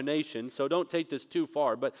imagination, so don't take this too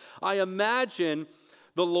far. But I imagine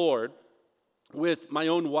the Lord, with my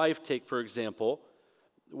own wife, take for example,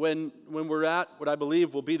 when we're at what I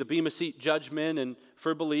believe will be the Bema Seat judgment and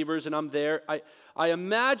for believers, and I'm there, I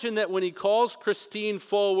imagine that when he calls Christine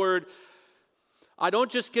forward, I don't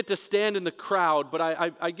just get to stand in the crowd, but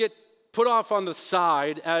I get put off on the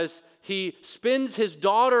side as he spins his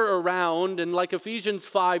daughter around, and like Ephesians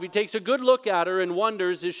 5, he takes a good look at her and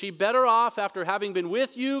wonders, is she better off after having been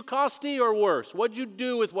with you, Costi, or worse? What'd you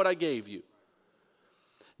do with what I gave you?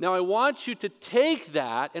 Now I want you to take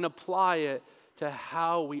that and apply it to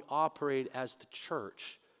how we operate as the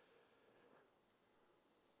church.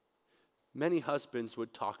 Many husbands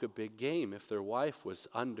would talk a big game if their wife was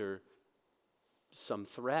under some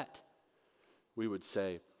threat. We would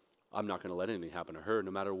say, I'm not going to let anything happen to her no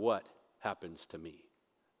matter what happens to me.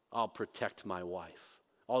 I'll protect my wife.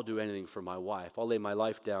 I'll do anything for my wife. I'll lay my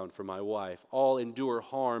life down for my wife. I'll endure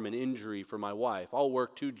harm and injury for my wife. I'll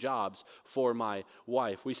work 2 jobs for my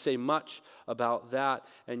wife. We say much about that,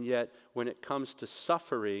 and yet when it comes to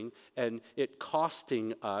suffering and it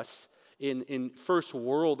costing us in first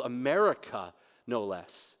world America, no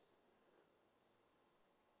less,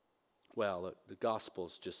 well, the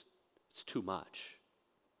gospel's just, it's too much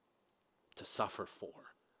to suffer for.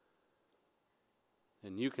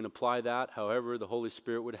 And you can apply that however the Holy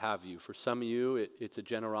Spirit would have you. For some of you, it's a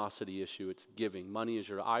generosity issue. It's giving. Money is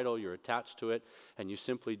your idol. You're attached to it. And you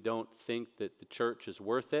simply don't think that the church is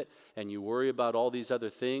worth it. And you worry about all these other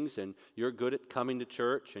things. And you're good at coming to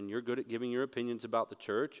church. And you're good at giving your opinions about the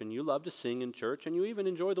church. And you love to sing in church. And you even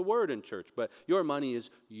enjoy the word in church. But your money is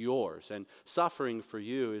yours. And suffering for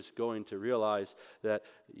you is going to realize that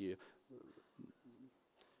you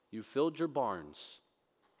filled your barns,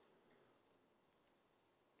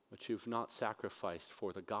 but you've not sacrificed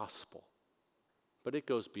for the gospel. But it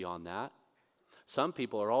goes beyond that. Some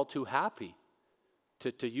people are all too happy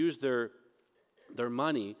to use their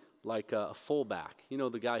money like a fullback. You know,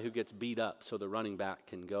 the guy who gets beat up so the running back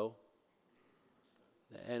can go.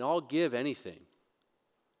 And I'll give anything,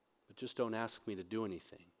 but just don't ask me to do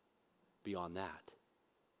anything. beyond that.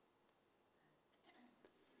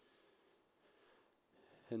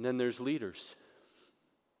 And then there's leaders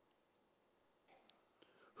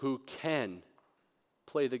who can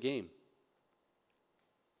play the game.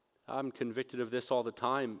 I'm convicted of this all the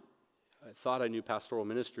time. I thought I knew pastoral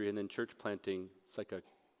ministry, and then church planting, it's like a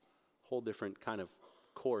whole different kind of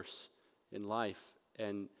course in life.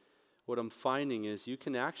 And what I'm finding is you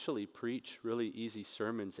can actually preach really easy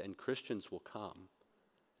sermons and Christians will come.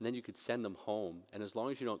 And then you could send them home. And as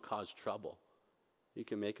long as you don't cause trouble, you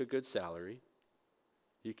can make a good salary.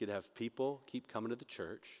 You could have people keep coming to the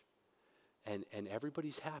church. And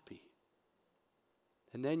everybody's happy.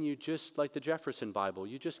 And then you just, like the Jefferson Bible,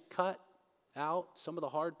 you just cut out some of the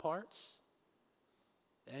hard parts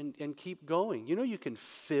and keep going. You know, you can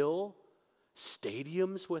fill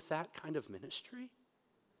stadiums with that kind of ministry.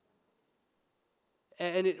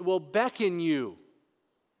 And it will beckon you.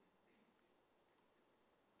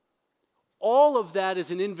 All of that is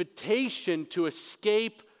an invitation to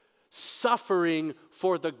escape suffering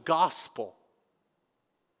for the gospel.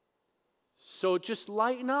 So just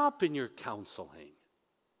lighten up in your counseling.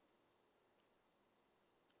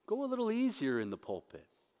 Go a little easier in the pulpit.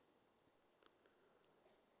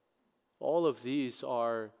 All of these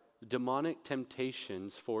are demonic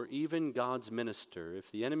temptations for even God's minister.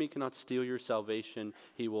 If the enemy cannot steal your salvation,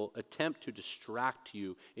 he will attempt to distract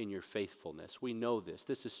you in your faithfulness. We know this.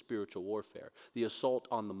 This is spiritual warfare, the assault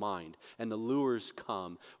on the mind, and the lures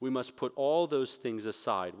come. We must put all those things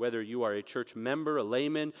aside, whether you are a church member, a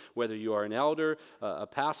layman, whether you are an elder, a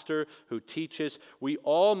pastor who teaches. We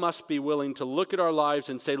all must be willing to look at our lives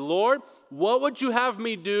and say, Lord, what would you have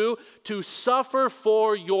me do to suffer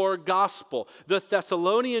for your gospel? The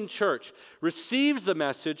Thessalonian church receives the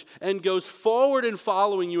message and goes forward in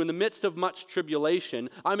following you in the midst of much tribulation.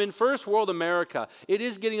 I'm in first world America. It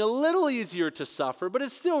is getting a little easier to suffer, but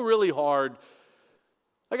it's still really hard.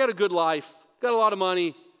 I got a good life, got a lot of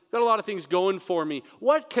money, got a lot of things going for me.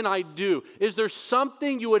 What can I do? Is there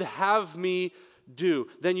something you would have me do?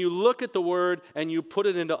 Then you look at the word and you put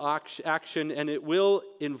it into action, and it will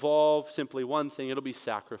involve simply one thing. It'll be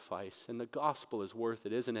sacrifice. And the gospel is worth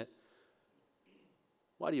it, isn't it?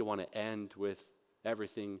 Why do you want to end with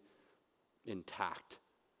everything intact?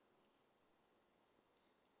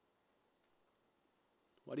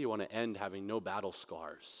 Why do you want to end having no battle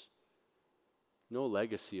scars? No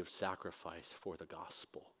legacy of sacrifice for the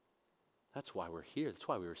gospel? That's why we're here. That's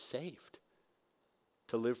why we were saved.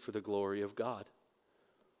 To live for the glory of God.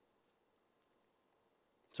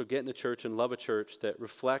 So get in a church and love a church that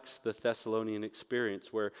reflects the Thessalonian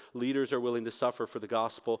experience, where leaders are willing to suffer for the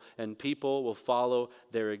gospel and people will follow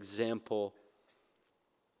their example.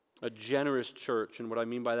 A generous church, and what I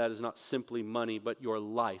mean by that is not simply money, but your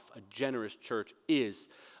life. A generous church is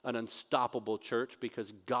an unstoppable church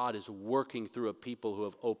because God is working through a people who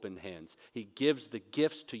have open hands. He gives the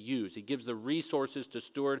gifts to use. He gives the resources to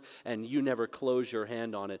steward, and you never close your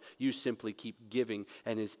hand on it. You simply keep giving,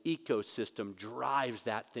 and his ecosystem drives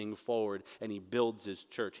that thing forward, and he builds his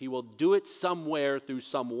church. He will do it somewhere through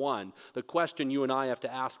someone. The question you and I have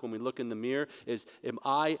to ask when we look in the mirror is, am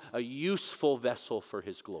I a useful vessel for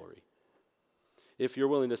his glory? If you're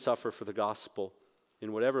willing to suffer for the gospel,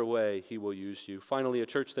 in whatever way he will use you. Finally, a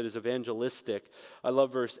church that is evangelistic. I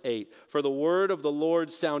love verse 8. For the word of the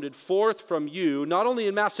Lord sounded forth from you, not only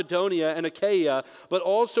in Macedonia and Achaia, but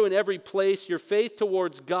also in every place. Your faith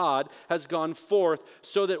towards God has gone forth,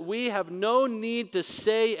 so that we have no need to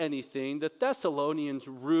say anything. The Thessalonians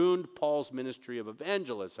ruined Paul's ministry of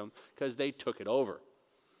evangelism because they took it over.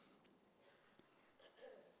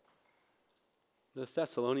 The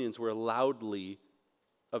Thessalonians were loudly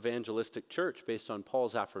evangelistic church based on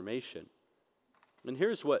Paul's affirmation. And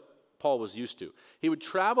here's what Paul was used to. He would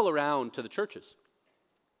travel around to the churches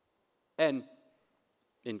and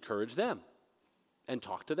encourage them and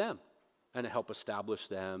talk to them and help establish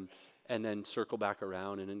them and then circle back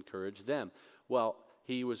around and encourage them. Well,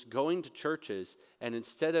 he was going to churches, and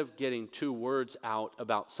instead of getting 2 words out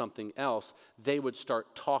about something else, they would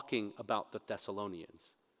start talking about the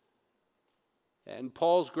Thessalonians. And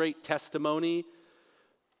Paul's great testimony,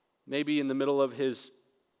 maybe in the middle of his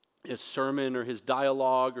sermon or his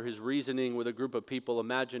dialogue or his reasoning with a group of people,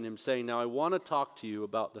 imagine him saying, now I want to talk to you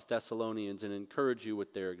about the Thessalonians and encourage you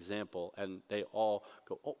with their example. And they all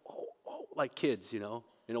go, oh, like kids, in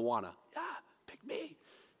Awana. Yeah, pick me.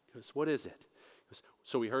 He goes, what is it? He goes,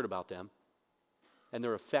 so we heard about them. and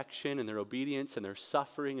their affection and their obedience and their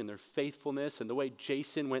suffering and their faithfulness and the way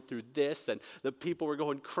Jason went through this and the people were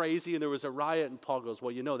going crazy and there was a riot, and Paul goes,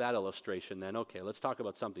 well, you know that illustration then. Okay, let's talk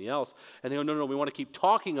about something else. And they go, no, we want to keep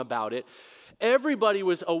talking about it. Everybody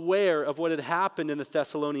was aware of what had happened in the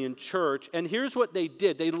Thessalonian church, and here's what they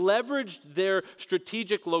did. They leveraged their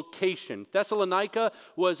strategic location. Thessalonica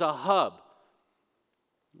was a hub.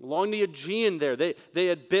 Along the Aegean there, they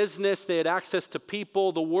had business, they had access to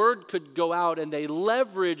people, the word could go out, and they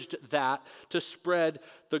leveraged that to spread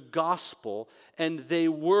the gospel, and they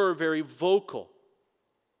were very vocal.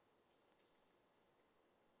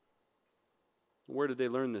 Where did they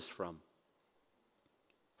learn this from?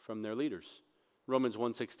 From their leaders. Romans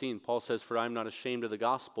 1:16, Paul says, "For I am not ashamed of the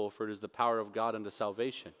gospel, for it is the power of God unto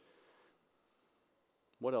salvation."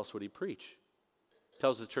 What else would he preach?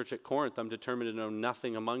 Tells the church at Corinth, I'm determined to know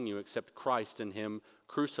nothing among you except Christ and him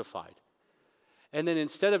crucified. And then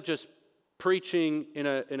instead of just preaching in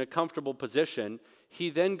a comfortable position, he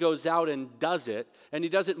then goes out and does it, and he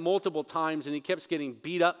does it multiple times, and he keeps getting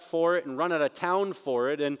beat up for it and run out of town for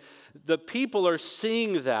it, and the people are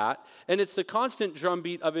seeing that, and it's the constant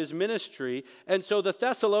drumbeat of his ministry, and so the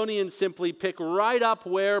Thessalonians simply pick right up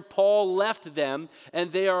where Paul left them,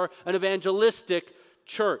 and they are an evangelistic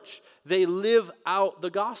church. They live out the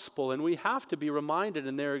gospel, and we have to be reminded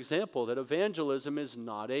in their example that evangelism is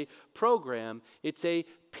not a program, it's a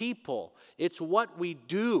people. It's what we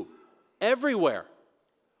do everywhere.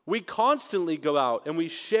 We constantly go out and we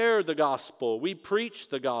share the gospel. We preach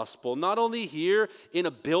the gospel, not only here in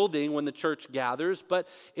a building when the church gathers, but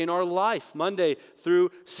in our life, Monday through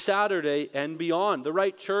Saturday and beyond. The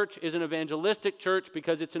right church is an evangelistic church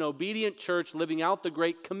because it's an obedient church living out the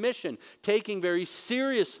Great Commission, taking very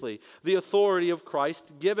seriously the authority of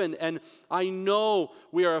Christ given. And I know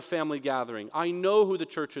we are a family gathering. I know who the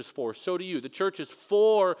church is for. So do you. The church is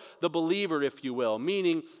for the believer, if you will,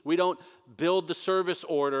 meaning we don't build the service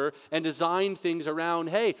order and design things around,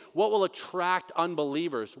 hey, what will attract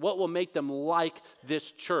unbelievers? What will make them like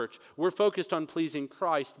this church? We're focused on pleasing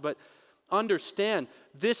Christ, but understand,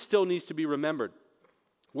 this still needs to be remembered.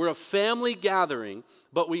 We're a family gathering,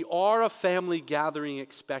 but we are a family gathering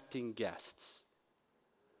expecting guests.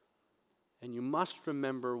 And you must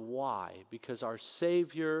remember why, because our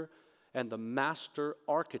Savior and the master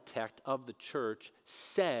architect of the church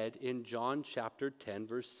said in John chapter 10,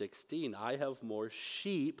 verse 16, I have more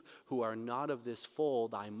sheep who are not of this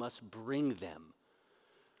fold, I must bring them.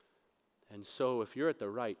 And so if you're at the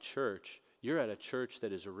right church, you're at a church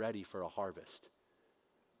that is ready for a harvest.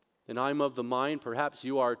 And I'm of the mind, perhaps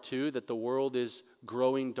you are too, that the world is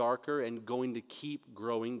growing darker and going to keep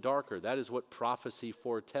growing darker. That is what prophecy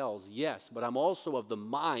foretells, yes. But I'm also of the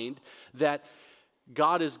mind that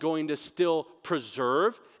God is going to still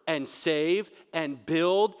preserve and save and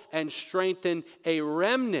build and strengthen a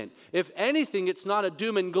remnant. If anything, it's not a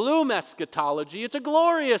doom and gloom eschatology. It's a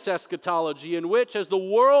glorious eschatology in which, as the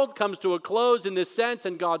world comes to a close in this sense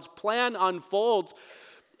and God's plan unfolds,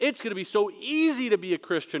 it's going to be so easy to be a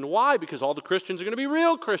Christian. Why? Because all the Christians are going to be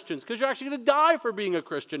real Christians, because you're actually going to die for being a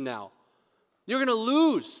Christian now. You're going to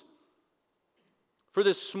lose for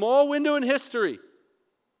this small window in history.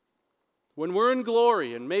 When we're in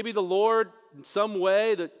glory, and maybe the Lord, in some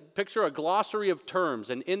way, picture a glossary of terms,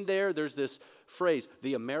 and in there's this phrase,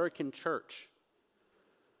 the American church,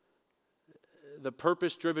 the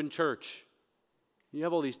purpose-driven church. You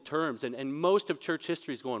have all these terms, and most of church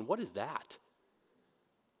history is going, what is that?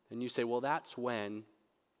 And you say, well, that's when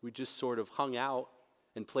we just sort of hung out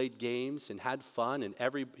and played games and had fun, and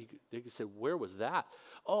they said, where was that?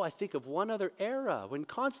 Oh, I think of one other era when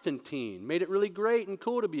Constantine made it really great and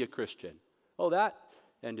cool to be a Christian. Oh, that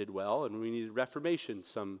ended well, and we needed Reformation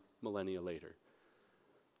some millennia later.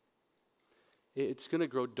 It's going to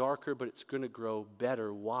grow darker, but it's going to grow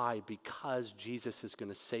better. Why? Because Jesus is going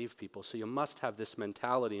to save people. So you must have this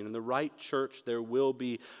mentality. And in the right church, there will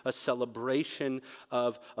be a celebration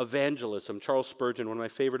of evangelism. Charles Spurgeon, one of my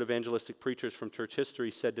favorite evangelistic preachers from church history,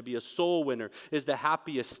 said, to be a soul winner is the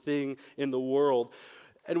happiest thing in the world.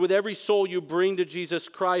 And with every soul you bring to Jesus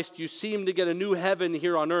Christ, you seem to get a new heaven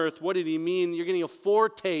here on earth. What did he mean? You're getting a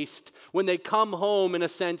foretaste when they come home, in a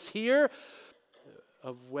sense, here,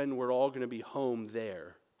 of when we're all going to be home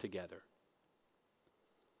there together.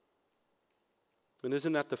 And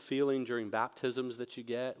isn't that the feeling during baptisms that you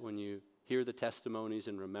get when you hear the testimonies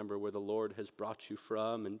and remember where the Lord has brought you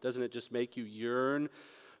from? And doesn't it just make you yearn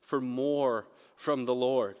for more from the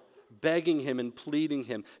Lord? Begging him and pleading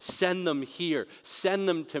him, send them here, send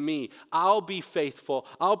them to me. I'll be faithful.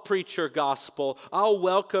 I'll preach your gospel. I'll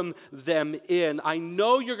welcome them in. I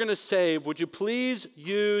know you're going to save. Would you please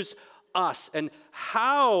use us. And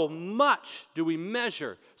how much do we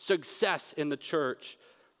measure success in the church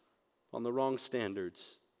on the wrong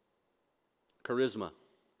standards? Charisma,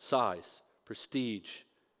 size, prestige,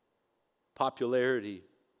 popularity,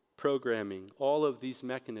 programming, all of these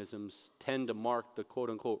mechanisms tend to mark the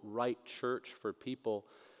quote-unquote right church for people.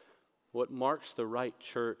 What marks the right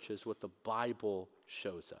church is what the Bible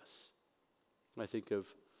shows us. I think of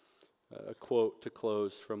a quote to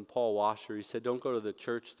close from Paul Washer. He said, "Don't go to the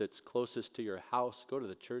church that's closest to your house. Go to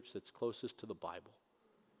the church that's closest to the Bible."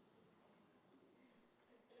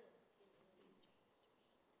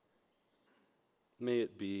 May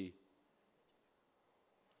it be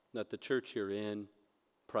that the church you're in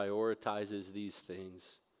prioritizes these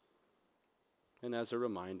things. And as a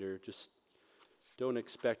reminder, just don't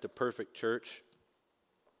expect a perfect church.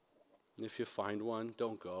 And if you find one,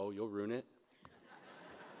 don't go. You'll ruin it.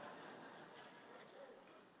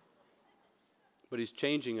 But he's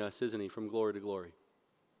changing us, isn't he, from glory to glory.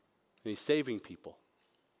 And he's saving people.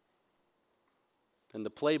 And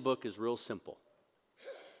the playbook is real simple.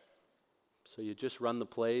 So you just run the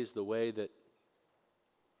plays the way that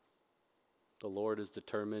the Lord is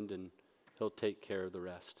determined, and he'll take care of the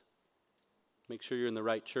rest. Make sure you're in the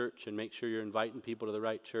right church, and make sure you're inviting people to the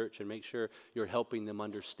right church, and make sure you're helping them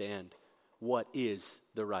understand what is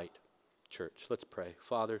the right church. Let's pray.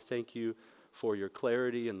 Father, thank you for your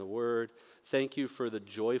clarity in the word. Thank you for the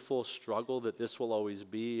joyful struggle that this will always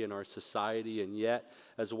be in our society. And yet,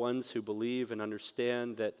 as ones who believe and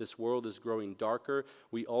understand that this world is growing darker,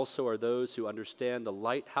 we also are those who understand the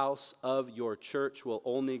lighthouse of your church will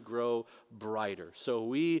only grow brighter. So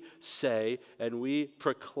we say and we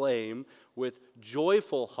proclaim with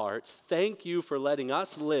joyful hearts, thank you for letting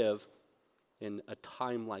us live in a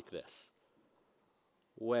time like this,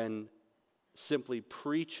 when simply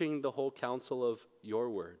preaching the whole counsel of your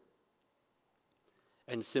word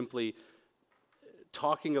and simply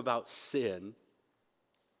talking about sin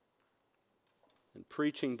and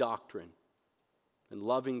preaching doctrine and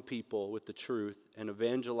loving people with the truth and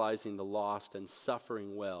evangelizing the lost and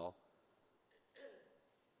suffering well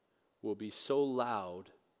will be so loud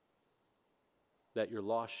that your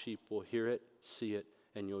lost sheep will hear it, see it,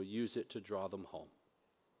 and you'll use it to draw them home.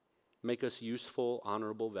 Make us useful,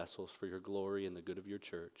 honorable vessels for your glory and the good of your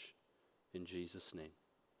church. In Jesus' name,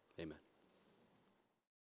 amen.